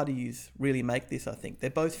both parties really make this, I think. They're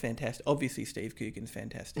both fantastic. Obviously, Steve Coogan's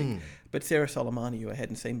fantastic, but Sarah Soleimani, who I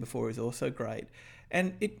hadn't seen before, is also great.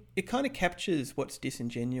 And it kind of captures what's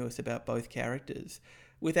disingenuous about both characters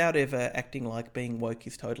without ever acting like being woke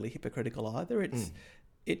is totally hypocritical either.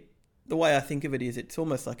 The way I think of it is it's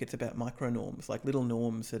almost like it's about micro-norms, like little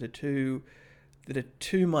norms that are too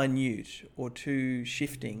minute or too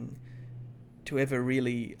shifting to ever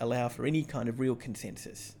really allow for any kind of real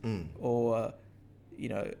consensus or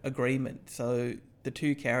agreement. So the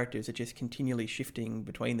two characters are just continually shifting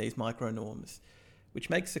between these micro-norms, which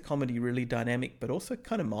makes the comedy really dynamic, but also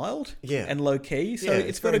kind of mild and low key. So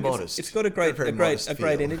it's got modest. It's got a great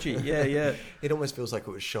energy. Yeah. It almost feels like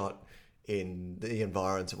it was shot in the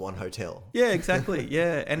environs of one hotel. Yeah, exactly.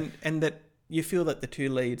 Yeah, and that you feel that the two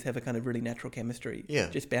leads have a kind of really natural chemistry,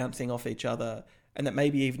 just bouncing off each other, and that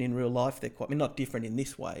maybe even in real life they're quite, I mean, not different in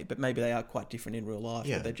this way, but maybe they are quite different in real life.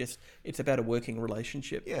 Yeah. But they're just, it's about a working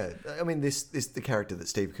relationship. Yeah, I mean, the character that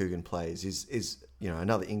Steve Coogan plays is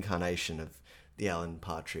another incarnation of the Alan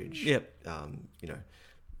Partridge. Yep.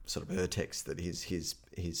 Sort of urtext that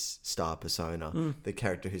his star persona. The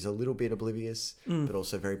character who's a little bit oblivious, but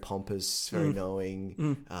also very pompous, very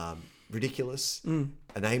knowing, ridiculous,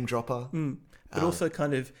 a name dropper, but also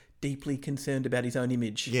kind of deeply concerned about his own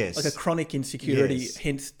image. Yes. Like a chronic insecurity,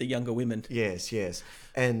 hence the younger women. Yes.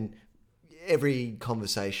 And every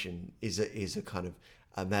conversation is a kind of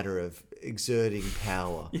a matter of exerting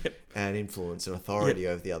power and influence and authority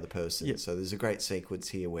over the other person. So there's a great sequence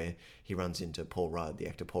here where he runs into Paul Rudd, the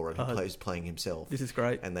actor Paul Rudd, who plays playing himself. This is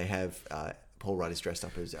great. And they have Paul Rudd is dressed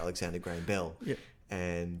up as Alexander Graham Bell.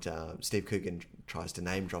 And Steve Coogan tries to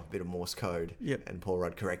name drop a bit of Morse code, and Paul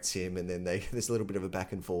Rudd corrects him, and then there's a little bit of a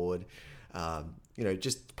back and forward,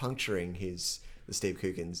 just puncturing the Steve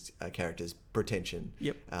Coogan's character's pretension.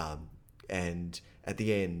 And at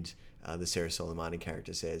the end, the Sarah Soleimani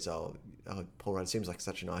character says, "Oh, Paul Rudd seems like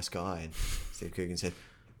such a nice guy," and Steve Coogan said,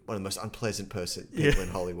 "One of the most unpleasant people in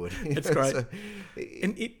Hollywood." It's great.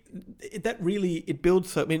 And it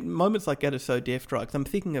builds so, I mean, moments like that are so deft, right? 'Cause I'm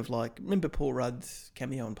thinking of, like, remember Paul Rudd's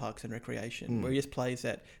cameo in Parks and Recreation, where he just plays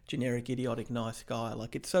that generic, idiotic, nice guy.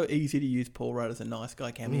 Like, it's so easy to use Paul Rudd as a nice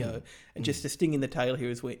guy cameo, and just the sting in the tail here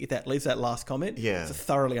is where if that leaves that last comment, it's a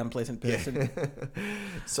thoroughly unpleasant person.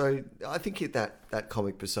 So I think that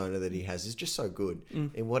comic persona that he has is just so good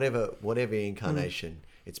in whatever incarnation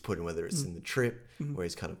it's put in, whether it's in The Trip, where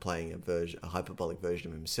he's kind of playing a hyperbolic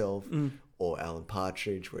version of himself, or Alan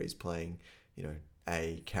Partridge, where he's playing,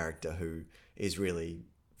 a character who is really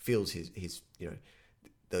feels his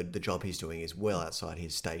the job he's doing is well outside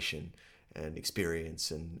his station and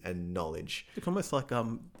experience and knowledge. It's almost like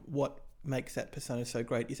what makes that persona so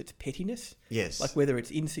great is its pettiness. Yes. Like whether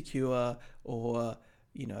it's insecure or,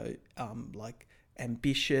 like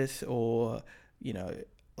ambitious or,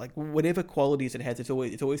 like whatever qualities it has, it's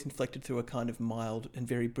always inflected through a kind of mild and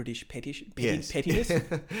very British pettiness.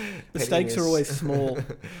 The stakes are always small.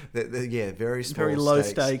 Very small, very low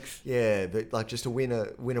stakes. Yeah, but like just to win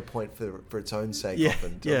a point for its own sake,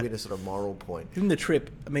 often to win a sort of moral point. In The Trip,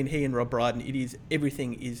 I mean, he and Rob Brydon,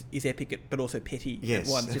 everything is epic, but also petty at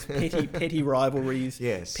once. Just petty rivalries.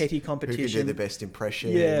 Petty competition. Who can do the best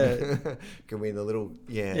impression? Can win the little.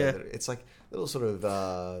 It's like little sort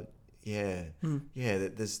of. There's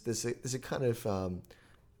a kind of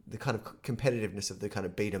the kind of competitiveness of the kind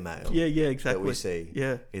of beta male exactly that we see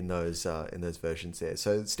in those versions there.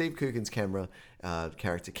 So Steve Coogan's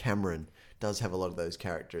character Cameron does have a lot of those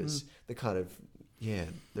characters. The kind of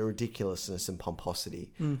the ridiculousness and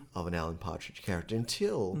pomposity of an Alan Partridge character,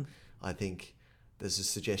 until I think there's a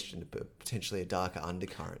suggestion of potentially a darker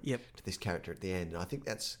undercurrent to this character at the end, and I think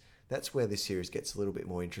that's where this series gets a little bit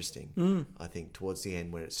more interesting. I think towards the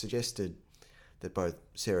end, when it's suggested that both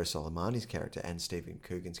Sarah Soleimani's character and Stephen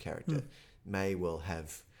Coogan's character may well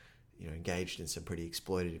have, engaged in some pretty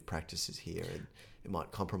exploitative practices here, and it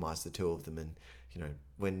might compromise the two of them. And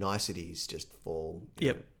when niceties just fall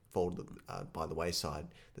by the wayside,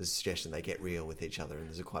 there's a suggestion they get real with each other, and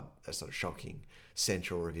there's a sort of shocking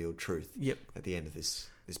central revealed truth at the end of this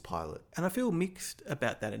pilot. And I feel mixed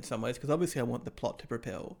about that in some ways, because obviously I want the plot to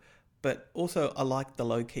propel. But also, I like the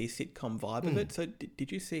low-key sitcom vibe of it. So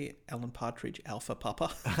did you see Alan Partridge, Alpha Papa?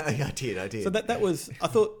 I did. So that was, I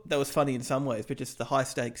thought that was funny in some ways, but just the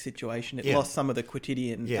high-stakes situation, it lost some of the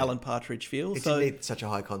quotidian Alan Partridge feel. It didn't need such a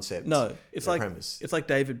high concept. No, it's like premise. It's like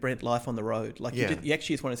David Brent, Life on the Road. Like you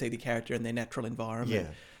actually just want to see the character in their natural environment. Yeah,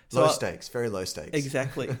 so stakes, very low stakes.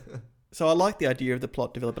 Exactly. So I like the idea of the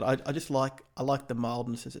plot development. I just like the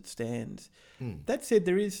mildness as it stands. That said,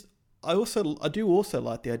 I do also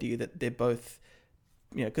like the idea that they're both,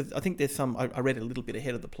 because I think there's I read a little bit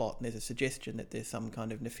ahead of the plot, and there's a suggestion that there's some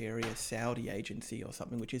kind of nefarious Saudi agency or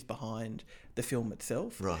something which is behind the film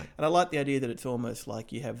itself. Right. And I like the idea that it's almost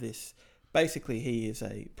like you have this, basically he is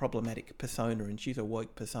a problematic persona and she's a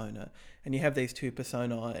woke persona, and you have these two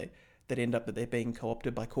personae that end up that they're being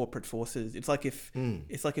co-opted by corporate forces. It's like if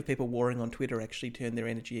people warring on Twitter actually turn their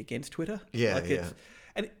energy against Twitter.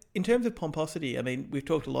 And in terms of pomposity, I mean, we've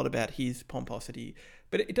talked a lot about his pomposity,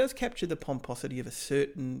 but it does capture the pomposity of a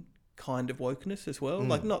certain kind of wokeness as well.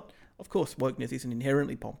 Like not, of course, wokeness isn't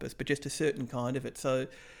inherently pompous, but just a certain kind of it. So,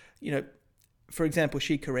 for example,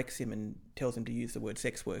 she corrects him and tells him to use the word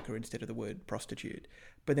sex worker instead of the word prostitute.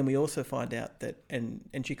 But then we also find out that, and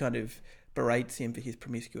she kind of berates him for his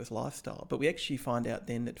promiscuous lifestyle. But we actually find out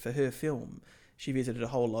then that for her film, she visited a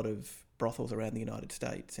whole lot of brothels around the United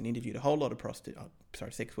States and interviewed a whole lot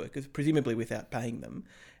of sex workers, presumably without paying them,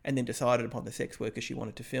 and then decided upon the sex workers she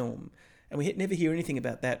wanted to film. And we never hear anything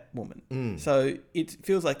about that woman. So it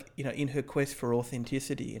feels like, in her quest for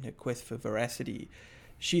authenticity, in her quest for veracity,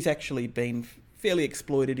 she's actually been fairly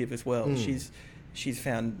exploitative as well. She's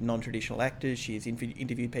found non-traditional actors. She's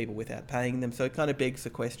interviewed people without paying them. So it kind of begs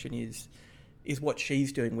the question: is what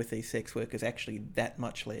she's doing with these sex workers actually that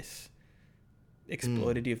much less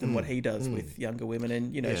exploitative than what he does with younger women?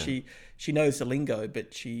 And she knows the lingo,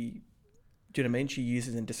 but do you know what I mean? She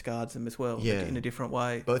uses and discards them as well in a different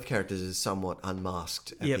way. Both characters are somewhat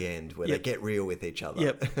unmasked at the end, where they get real with each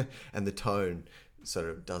other, and the tone sort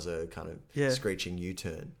of does a kind of screeching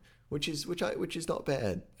U-turn, which is not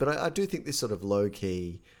bad. But I do think this sort of low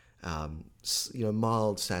key,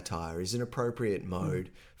 mild satire is an appropriate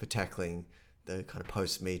mode for tackling the kind of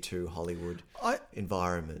post-Me Too Hollywood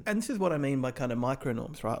environment. And this is what I mean by kind of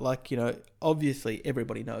micronorms, right? Like, obviously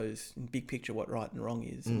everybody knows in big picture what right and wrong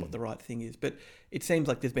is and what the right thing is. But it seems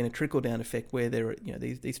like there's been a trickle-down effect where there are,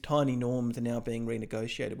 these tiny norms are now being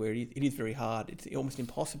renegotiated, where it is very hard. It's almost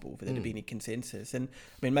impossible for there to be any consensus. And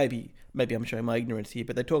I mean, maybe I'm showing my ignorance here,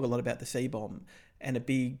 but they talk a lot about the C-bomb. And a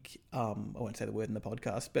big, I won't say the word in the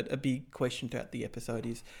podcast, but a big question throughout the episode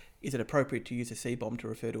is it appropriate to use a C-bomb to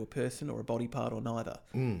refer to a person or a body part or neither?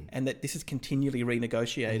 And that this is continually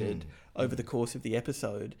renegotiated over the course of the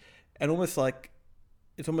episode. And it's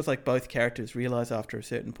almost like both characters realise after a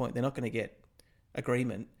certain point they're not going to get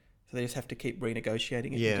agreement, so they just have to keep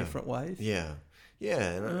renegotiating it in different ways. Yeah.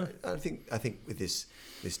 And I think with this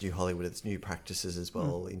new Hollywood, it's new practices as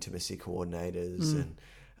well, intimacy coordinators and...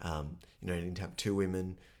 you need to have two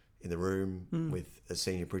women in the room with a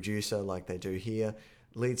senior producer like they do here,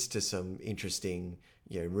 leads to some interesting,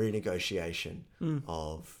 renegotiation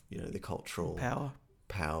of, the cultural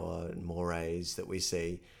power and mores that we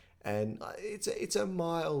see. And it's a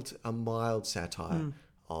mild satire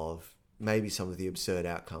of maybe some of the absurd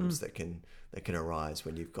outcomes that can arise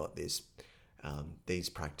when you've got these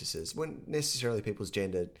practices, when necessarily people's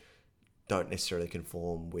gender don't necessarily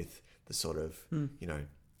conform with the sort of,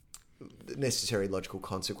 the necessary logical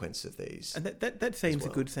consequence of these. And that seems a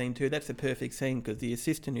good scene too. That's a perfect scene because the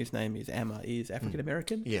assistant, whose name is Amma, is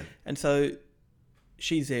African-American. Yeah. And so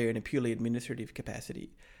she's there in a purely administrative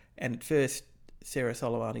capacity. And at first, Sarah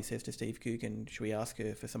Soleimani says to Steve Coogan, should we ask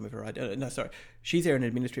her for some of her ideas? No, sorry. She's there in an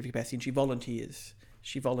administrative capacity and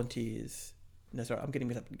she volunteers. No, sorry, I'm getting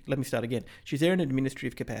this up. Let me start again. She's there in an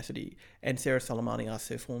administrative capacity, and Sarah Soleimani asks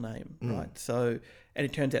her full name, right? So, and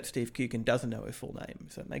it turns out Steve Coogan doesn't know her full name,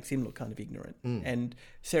 so it makes him look kind of ignorant. And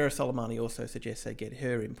Sarah Soleimani also suggests they get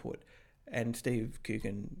her input, and Steve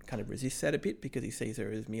Coogan kind of resists that a bit because he sees her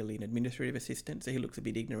as merely an administrative assistant, so he looks a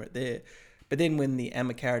bit ignorant there. But then when the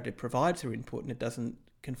Amma character provides her input and it doesn't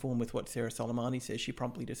conform with what Sarah Soleimani says, she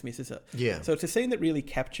promptly dismisses her. Yeah. So it's a scene that really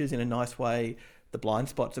captures in a nice way the blind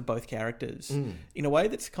spots of both characters in a way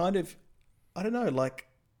that's kind of, I don't know, like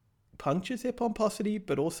punctures their pomposity,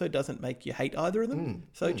 but also doesn't make you hate either of them.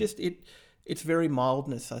 So just its very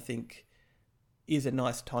mildness, I think, is a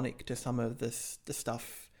nice tonic to some of the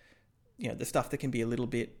stuff, the stuff that can be a little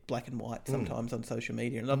bit black and white sometimes on social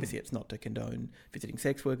media. And obviously it's not to condone visiting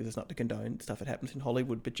sex workers, it's not to condone stuff that happens in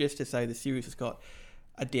Hollywood, but just to say the series has got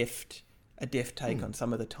a deft take on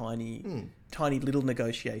some of the tiny little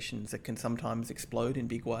negotiations that can sometimes explode in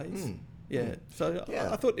big ways. So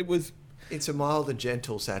I thought it was... It's a mild and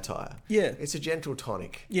gentle satire. Yeah. It's a gentle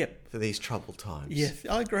tonic for these troubled times. Yes,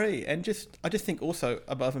 I agree. And I just think also,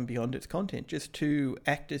 above and beyond its content, just two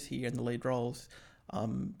actors here in the lead roles,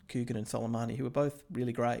 Coogan and Soleimani, who are both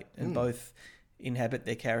really great and both inhabit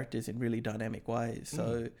their characters in really dynamic ways.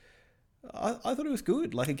 So I thought it was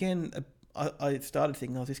good. Like, again... I started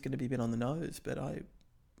thinking, is this going to be a bit on the nose? But I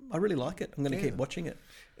really like it. I'm going to keep watching it.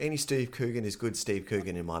 Any Steve Coogan is good Steve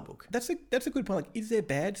Coogan in my book. That's a good point. Like, is there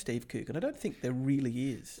bad Steve Coogan? I don't think there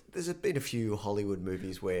really is. There's been a few Hollywood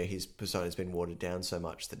movies where his persona's been watered down so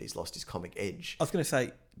much that he's lost his comic edge. I was going to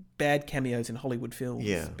say bad cameos in Hollywood films.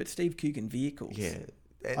 Yeah. But Steve Coogan vehicles. Yeah.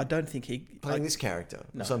 And I don't think he... playing this character,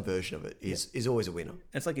 some version of it, is always a winner.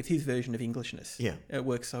 It's like it's his version of Englishness. Yeah. It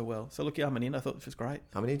works so well. So look, I'm in. I thought this was great.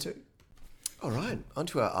 I'm in too. All right,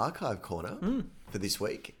 onto our archive corner for this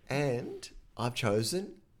week. And I've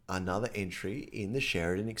chosen another entry in the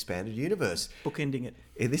Sheridan Expanded Universe. Bookending it.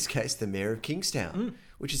 In this case, the Mayor of Kingstown,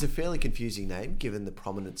 which is a fairly confusing name given the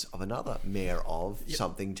prominence of another Mayor of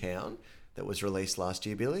something town that was released last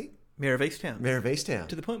year, Billy. Mayor of Easttown. Mayor of Easttown.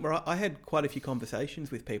 To the point where I had quite a few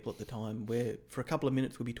conversations with people at the time where for a couple of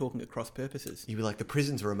minutes we'd be talking at cross purposes. You'd be like, the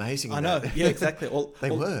prisons were amazing. I know, yeah, exactly.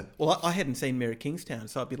 They were. Well, I hadn't seen Mayor of Kingstown,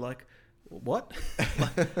 so I'd be like, what?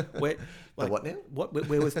 Where? What now?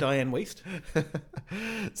 Where was Diane Wiest?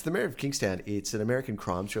 It's The Mayor of Kingstown. It's an American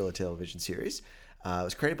crime thriller television series. It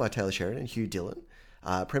was created by Taylor Sheridan and Hugh Dillon.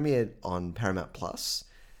 Premiered on Paramount Plus,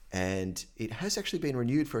 and it has actually been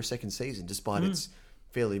renewed for a second season, despite its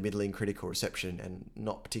fairly middling critical reception and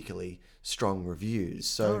not particularly strong reviews.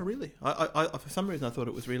 So, Oh, really? I for some reason I thought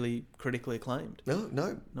it was really critically acclaimed. No,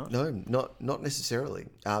 not necessarily.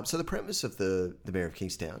 So the premise of the Mayor of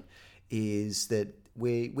Kingstown is that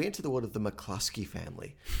we enter the world of the McCluskey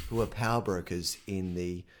family, who are power brokers in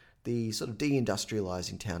the sort of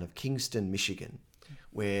deindustrializing town of Kingston, Michigan,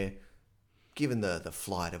 where, given the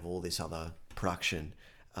flight of all this other production,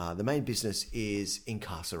 the main business is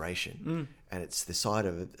incarceration, and it's the site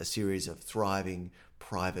of a series of thriving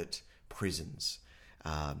private prisons.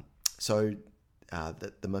 So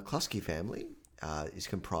the McCluskey family is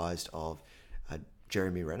comprised of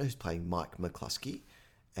Jeremy Renner, who's playing Mike McCluskey,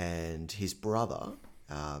 and his brother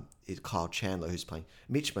is Kyle Chandler, who's playing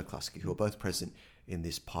Mitch McCluskey, who are both present in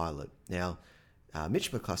this pilot. Now,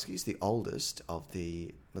 Mitch McCluskey is the oldest of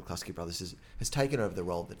the McCluskey brothers, has taken over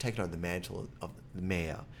the mantle of the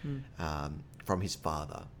mayor from his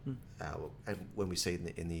father, and when we see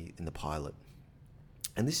it in the pilot.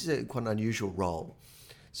 And this is quite an unusual role.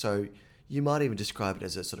 So you might even describe it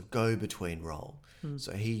as a sort of go-between role.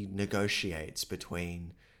 So he negotiates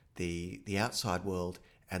between the outside world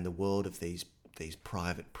and the world of these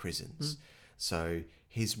private prisons. So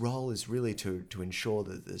his role is really to ensure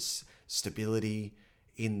that there's stability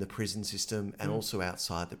in the prison system and also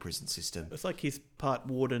outside the prison system. It's like he's part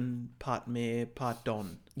warden, part mayor, part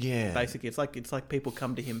don. Yeah. Basically, it's like people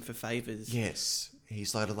come to him for favours. Yes.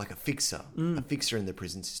 He's sort of like a fixer in the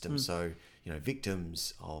prison system. So,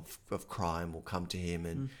 victims of crime will come to him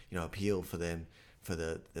and, appeal for them, for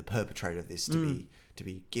the perpetrator of this to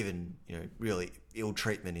be given, really ill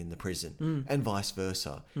treatment in the prison, and vice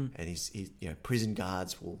versa. And he's prison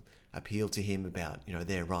guards will appeal to him about,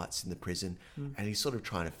 their rights in the prison, and he's sort of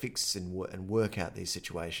trying to fix and work out these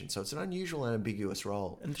situations. So it's an unusual and ambiguous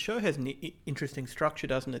role. And the show has an interesting structure,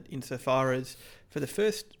 doesn't it? Insofar as for the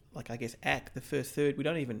first, act, the first third, we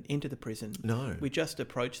don't even enter the prison. No. We just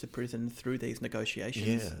approach the prison through these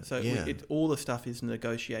negotiations. Yeah, So all the stuff is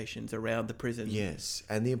negotiations around the prison. Yes.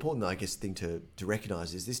 And the important, thing to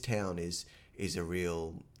recognise is this town is a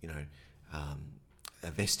real,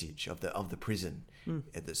 a vestige of the prison.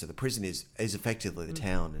 So the prison is effectively the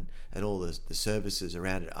town, and all the services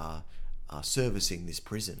around it are servicing this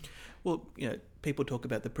prison. Well, people talk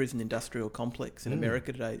about the prison industrial complex in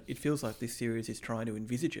America today. It feels like this series is trying to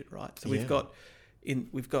envisage it, right? So we've got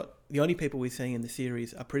the only people we're seeing in the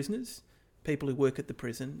series are prisoners, people who work at the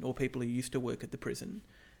prison, or people who used to work at the prison,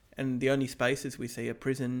 and the only spaces we see are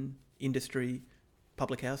prison, industry,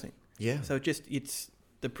 public housing. Yeah. So it's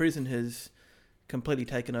the prison has completely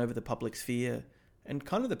taken over the public sphere and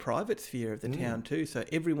kind of the private sphere of the town too. So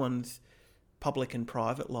everyone's public and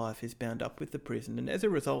private life is bound up with the prison, and as a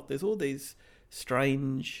result there's all these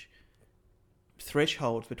strange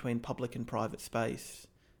thresholds between public and private space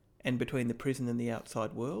and between the prison and the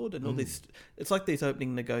outside world, and all this. It's like these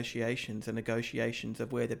opening negotiations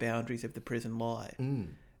of where the boundaries of the prison lie,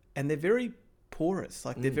 and they're very porous,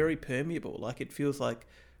 they're very permeable. It feels like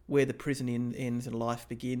where the prison ends and life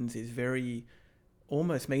begins is very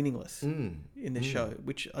almost meaningless in the show,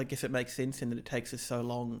 which I guess it makes sense in that it takes us so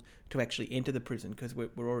long to actually enter the prison because we're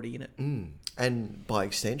already in it. And by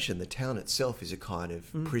extension, the town itself is a kind of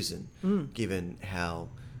prison, given how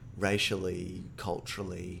racially,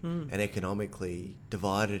 culturally, and economically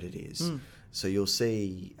divided it is. So you'll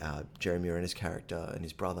see Jeremy Renner's character and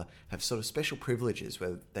his brother have sort of special privileges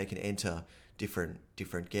where they can enter different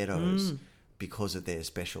ghettos because of their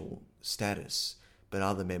special status, but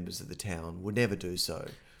other members of the town would never do so.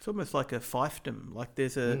 It's almost like a fiefdom.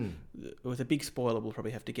 There's it was a big spoiler we'll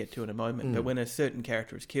probably have to get to in a moment, but when a certain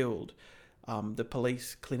character is killed, the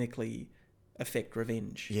police clinically affect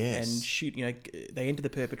revenge. Yes. And shoot, they enter the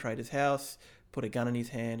perpetrator's house, put a gun in his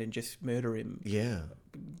hand and just murder him. Yeah.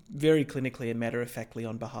 Very clinically and matter-of-factly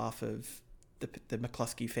on behalf of the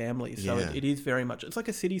McCluskey family. So it is very much, it's like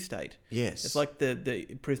a city-state. Yes. It's like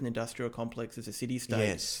the prison industrial complex is a city-state.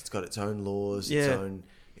 Yes, it's got its own laws,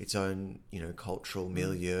 its own cultural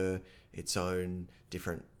milieu, its own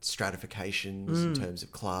different stratifications in terms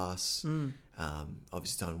of class, obviously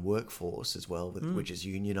its own workforce as well, which is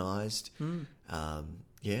unionised.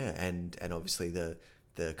 And obviously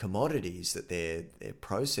the commodities that they're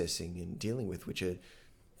processing and dealing with, which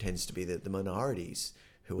tends to be the minorities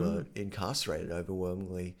who are incarcerated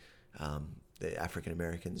overwhelmingly, the African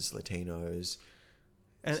Americans, Latinos,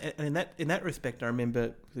 And in that respect, I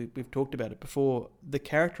remember we've talked about it before. The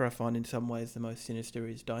character I find in some ways the most sinister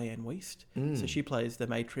is Diane Wiest. So she plays the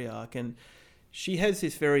matriarch, and she has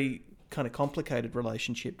this very kind of complicated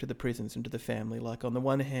relationship to the prisons and to the family. Like, on the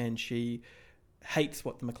one hand, she hates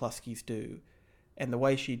what the McCluskeys do, and the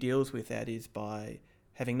way she deals with that is by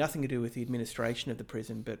having nothing to do with the administration of the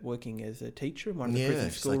prison, but working as a teacher in one of the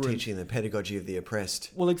prison schoolrooms. Like teaching the pedagogy of the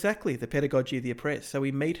oppressed. Well, exactly, the pedagogy of the oppressed. So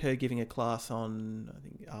we meet her giving a class on, I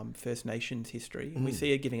think, First Nations history, and we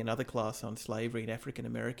see her giving another class on slavery and African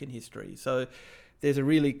American history. So there's a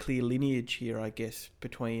really clear lineage here, I guess,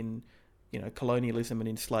 between, colonialism and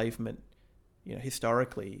enslavement,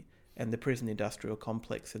 historically, and the prison industrial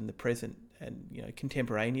complex and the present, and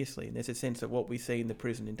contemporaneously. And there's a sense that what we see in the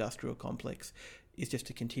prison industrial complex is just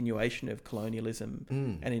a continuation of colonialism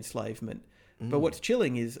and enslavement. But what's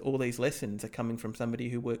chilling is all these lessons are coming from somebody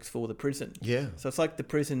who works for the prison. Yeah. So it's like the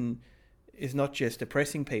prison is not just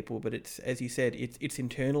oppressing people, but it's, as you said, it's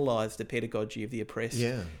internalised the pedagogy of the oppressed.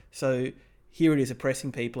 Yeah. So here it is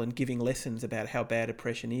oppressing people and giving lessons about how bad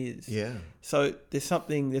oppression is. Yeah. So there's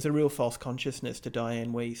a real false consciousness to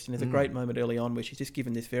Diane Wiest, and there's a great moment early on where she's just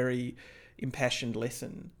given this very impassioned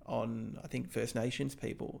lesson on, I think, First Nations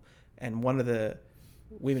people, and one of the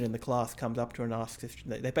women in the class comes up to her and asks if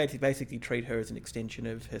they basically treat her as an extension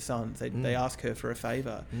of her sons. They ask her for a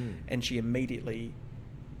favour, and she immediately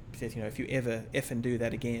says, if you ever effing do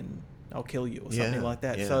that again, I'll kill you, or something like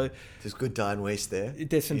that. Yeah. So there's good Diane Wiest there.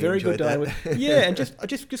 There's some very good Diane Wiest. Yeah, and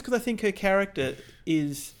just because I think her character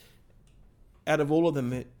is, out of all of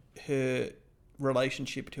them, her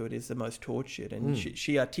relationship to it is the most tortured, and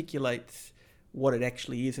she articulates what it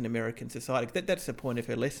actually is in American society. That's the point of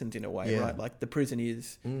her lessons, in a way, right? Like, the prison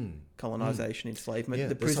is colonisation, enslavement. Yeah,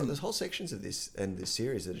 the prison. There's whole sections of this and this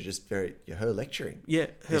series that are just very her lecturing. Yeah,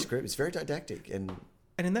 this group. It's very didactic, and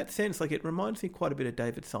in that sense, like, it reminds me quite a bit of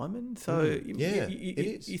David Simon. So it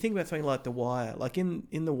is. You think about something like The Wire. Like, in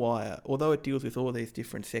The Wire, although it deals with all these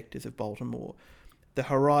different sectors of Baltimore, the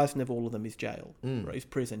horizon of all of them is jail, right? Is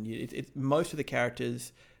prison. Most of the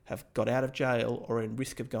characters have got out of jail, or are in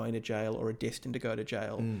risk of going to jail, or are destined to go to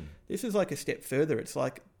jail. This is like a step further. It's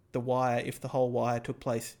like The Wire if the whole Wire took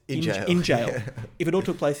place in jail. If it all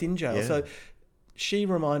took place in jail. Yeah. So she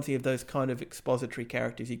reminds me of those kind of expository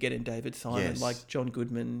characters you get in David Simon, like John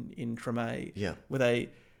Goodman in Treme, where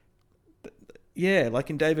like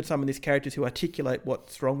in David Simon, these characters who articulate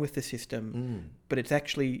what's wrong with the system, but it's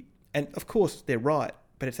actually, and of course they're right,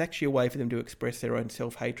 but it's actually a way for them to express their own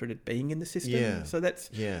self-hatred at being in the system. Yeah. So I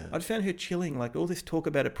just found her chilling, like, all this talk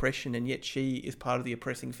about oppression, and yet she is part of the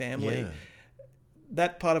oppressing family. Yeah.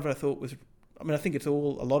 That part of it I thought was, I think a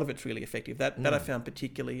lot of it's really effective. That I found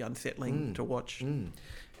particularly unsettling to watch.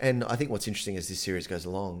 And I think what's interesting as this series goes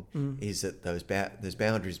along is that those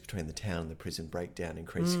boundaries between the town and the prison break down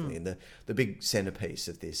increasingly. And the big centerpiece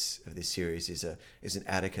of this series is an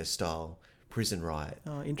Attica-style prison riot,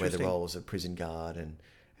 where the roles of prison guard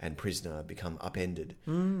and prisoner become upended.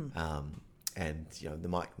 And the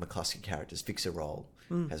Mike McCluskey character's fixer role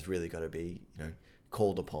has really got to be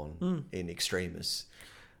called upon in extremis.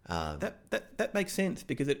 That makes sense,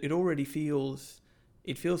 because it already feels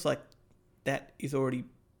like that is already,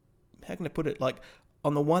 how can I put it, like,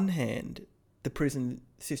 on the one hand the prison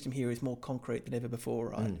system here is more concrete than ever before,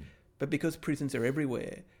 right? But because prisons are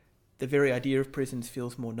everywhere, the very idea of prisons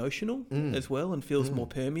feels more notional as well, and feels more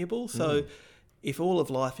permeable. So if all of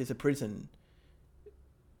life is a prison,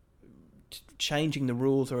 changing the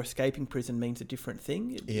rules or escaping prison means a different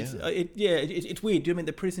thing. It's weird. Do you mean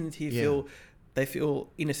the prisons here feel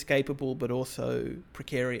inescapable, but also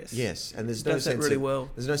precarious? Yes, and there's no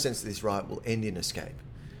sense that this riot will end in escape.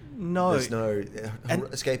 No,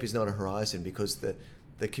 escape is not a horizon, because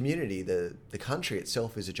the community, the country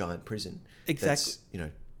itself is a giant prison. Exactly.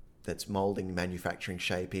 That's moulding, manufacturing,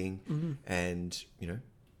 shaping, and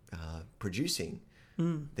producing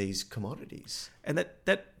these commodities. And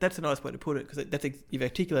that's a nice way to put it, because you've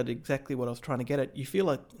articulated exactly what I was trying to get at. You feel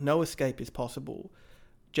like no escape is possible,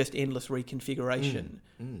 just endless reconfiguration.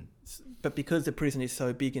 But because the prison is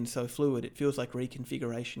so big and so fluid, it feels like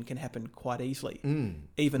reconfiguration can happen quite easily,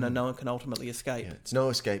 even though no one can ultimately escape. Yeah, it's no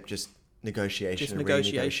escape, just negotiation and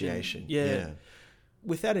renegotiation. Yeah.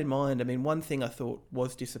 With that in mind, one thing I thought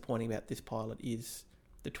was disappointing about this pilot is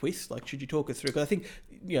the twist. Like, should you talk us through? Because I think,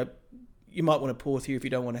 you might want to pause here if you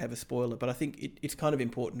don't want to have a spoiler, but I think it's kind of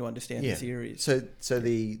important to understand the series. So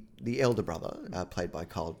the elder brother, played by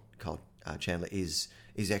Kyle Chandler, is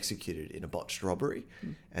executed in a botched robbery,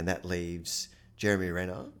 and that leaves Jeremy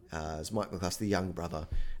Renner as Mike McCluskey, the young brother,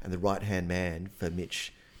 and the right-hand man for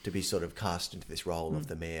Mitch to be sort of cast into this role of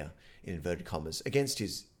the mayor in inverted commas, against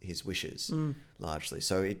his wishes, largely.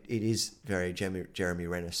 So it is very Jeremy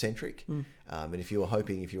Renner-centric. And if you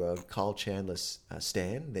were a Kyle Chandler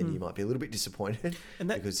stan, then you might be a little bit disappointed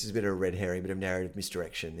because there's a bit of a red herring, a bit of narrative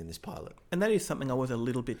misdirection in this pilot. And that is something I was a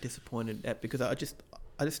little bit disappointed at because I just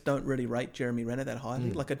don't really rate Jeremy Renner that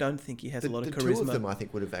highly. Like, I don't think he has a lot of charisma. The two of them, I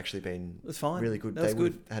think, would have actually been really good. That was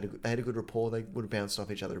good. They had a good rapport. They would have bounced off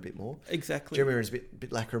each other a bit more. Exactly. Jeremy Renner's a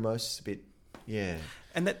bit lachrymose, a bit, yeah.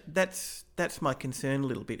 And that's my concern a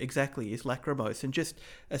little bit. Exactly, is lachrymose. And just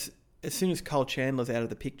as soon as Kyle Chandler's out of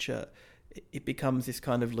the picture, it becomes this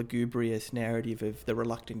kind of lugubrious narrative of the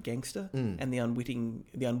reluctant gangster and the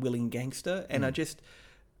unwilling gangster. And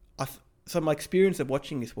so my experience of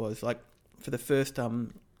watching this was like, for the first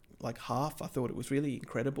half, I thought it was really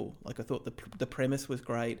incredible. Like, I thought the premise was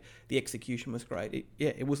great, the execution was great.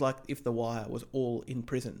 It was like if The Wire was all in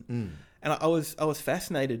prison, and I was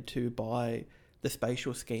fascinated too by the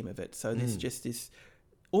spatial scheme of it. So there's just this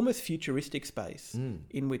almost futuristic space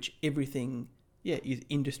in which everything, is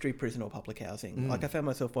industry, prison, or public housing. Like, I found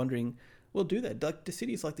myself wondering, well, do they? Like, do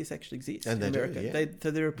cities like this actually exist in America? So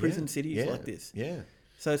there are prison cities like this. Yeah.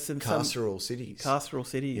 So some carceral cities. Carceral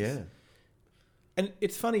cities. Yeah. And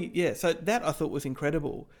it's funny, so that I thought was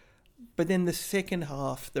incredible. But then the second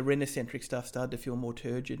half, the Renner-centric stuff started to feel more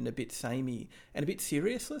turgid and a bit samey and a bit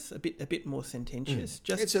seriousless, a bit more sententious.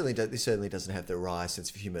 This certainly doesn't have the wry sense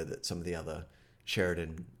of humour that some of the other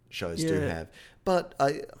Sheridan shows do have. But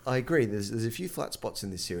I agree. There's a few flat spots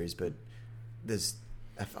in this series, but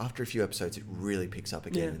after a few episodes, it really picks up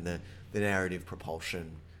again, and the narrative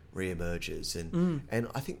propulsion reemerges, and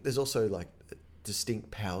I think there's also like distinct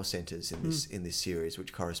power centers in this series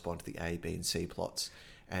which correspond to the A, B, and C plots,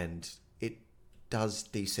 and it does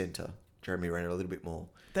decenter Jeremy Renner a little bit more.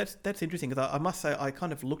 That's interesting, because I must say I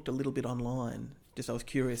kind of looked a little bit online. I was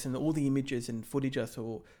curious, and all the images and footage I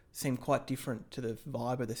saw seemed quite different to the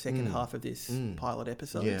vibe of the second half of this pilot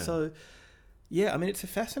episode. Yeah. So, I mean, it's a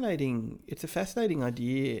fascinating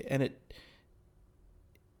idea, and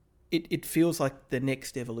it feels like the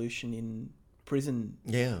next evolution in prison,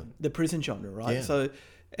 the prison genre, right? Yeah. So,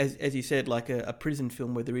 as you said, like a prison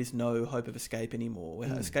film where there is no hope of escape anymore,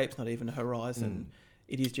 where escape's not even a horizon.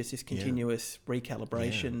 It is just this continuous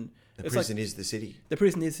recalibration. The prison is the city. The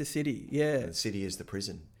prison is the city, And the city is the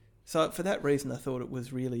prison. So for that reason, I thought it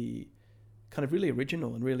was really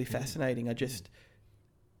original and really fascinating. I just,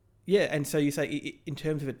 and so you say in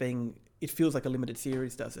terms of it being, it feels like a limited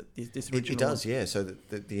series, does it? This original it does, yeah. So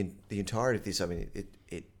the entirety of this, I mean,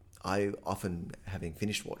 I often, having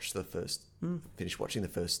finished watching the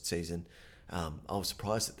first season, I was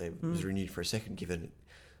surprised that they was renewed for a second, given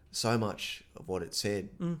so much of what it said.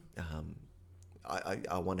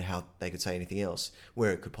 I wonder how they could say anything else,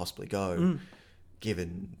 where it could possibly go,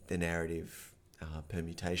 given the narrative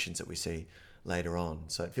permutations that we see later on.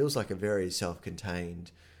 So it feels like a very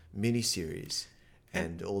self-contained mini-series,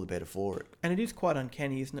 and all the better for it. And it is quite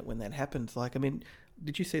uncanny, isn't it, when that happens? Like, I mean,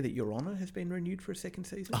 did you see that Your Honor has been renewed for a second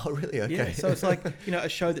season? Oh, really? Okay. Yeah, so it's like, a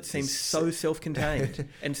show that seems so self-contained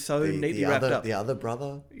and so neatly wrapped up. The other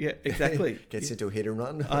brother. Yeah, exactly. Gets into a hit and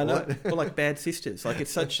run. I know. Or like Bad Sisters. Like,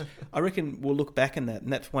 it's such... I reckon we'll look back on that,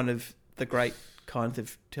 and that's one of the great kinds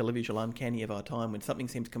of televisual uncanny of our time, when something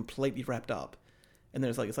seems completely wrapped up. And then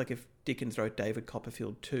it's like if Dickens wrote David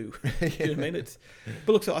Copperfield 2. Do you know what I mean?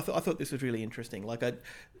 But look, so I thought this was really interesting. Like,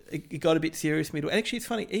 it got a bit serious middle. And actually, it's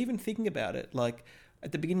funny, even thinking about it, like,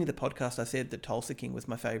 at the beginning of the podcast, I said that Tulsa King was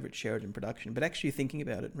my favourite Sheridan production. But actually thinking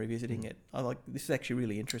about it and revisiting it, this is actually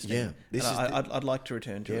really interesting. Yeah. I'd like to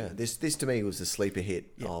return to it. This to me was the sleeper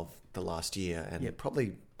hit of the last year, and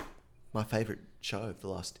probably my favourite show of the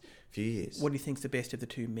last few years. What do you think's the best of the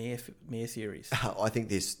two Mayor series? I think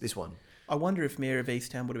this one. I wonder if Mayor of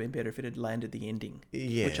Easttown would have been better if it had landed the ending.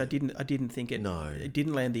 Yeah. Which I didn't think it... No. It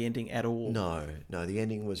didn't land the ending at all. No, the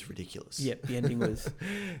ending was ridiculous. Yep, the ending was...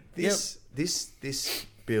 This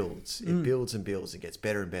builds. It builds and builds and gets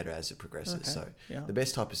better and better as it progresses. Okay. So the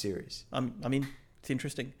best type of series. I mean, it's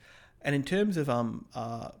interesting. And in terms of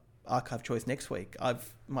archive choice next week,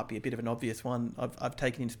 might be a bit of an obvious one. I've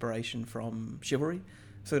taken inspiration from Chivalry.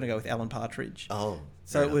 So I'm going to go with Alan Partridge. Oh,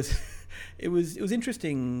 so it was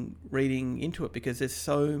interesting reading into it, because there's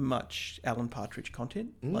so much Alan Partridge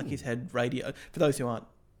content. Like, he's had radio. For those who aren't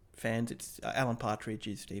fans, it's Alan Partridge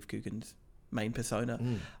is Steve Coogan's main persona.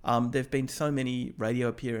 There've been so many radio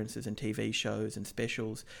appearances and TV shows and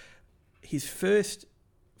specials. His first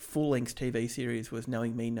full-length TV series was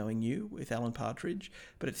Knowing Me, Knowing You with Alan Partridge,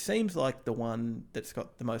 but it seems like the one that's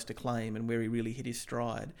got the most acclaim and where he really hit his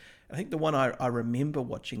stride. I think the one I remember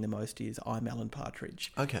watching the most is I'm Alan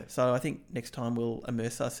Partridge. Okay. So I think next time we'll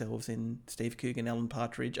immerse ourselves in Steve Coogan, Alan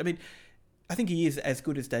Partridge. I mean, I think he is as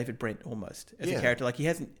good as David Brent almost as a character. Like he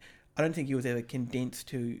hasn't, I don't think he was ever condensed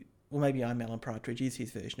to, well, maybe I'm Alan Partridge is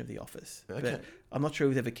his version of The Office. Okay. But I'm not sure he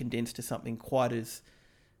was ever condensed to something quite as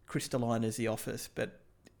crystalline as The Office, but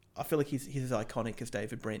I feel like he's as iconic as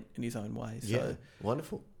David Brent in his own way. So Yeah,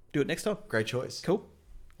 wonderful. do it next time. Great choice. Cool.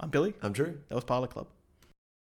 I'm Billy. I'm Drew. That was Pilot Club.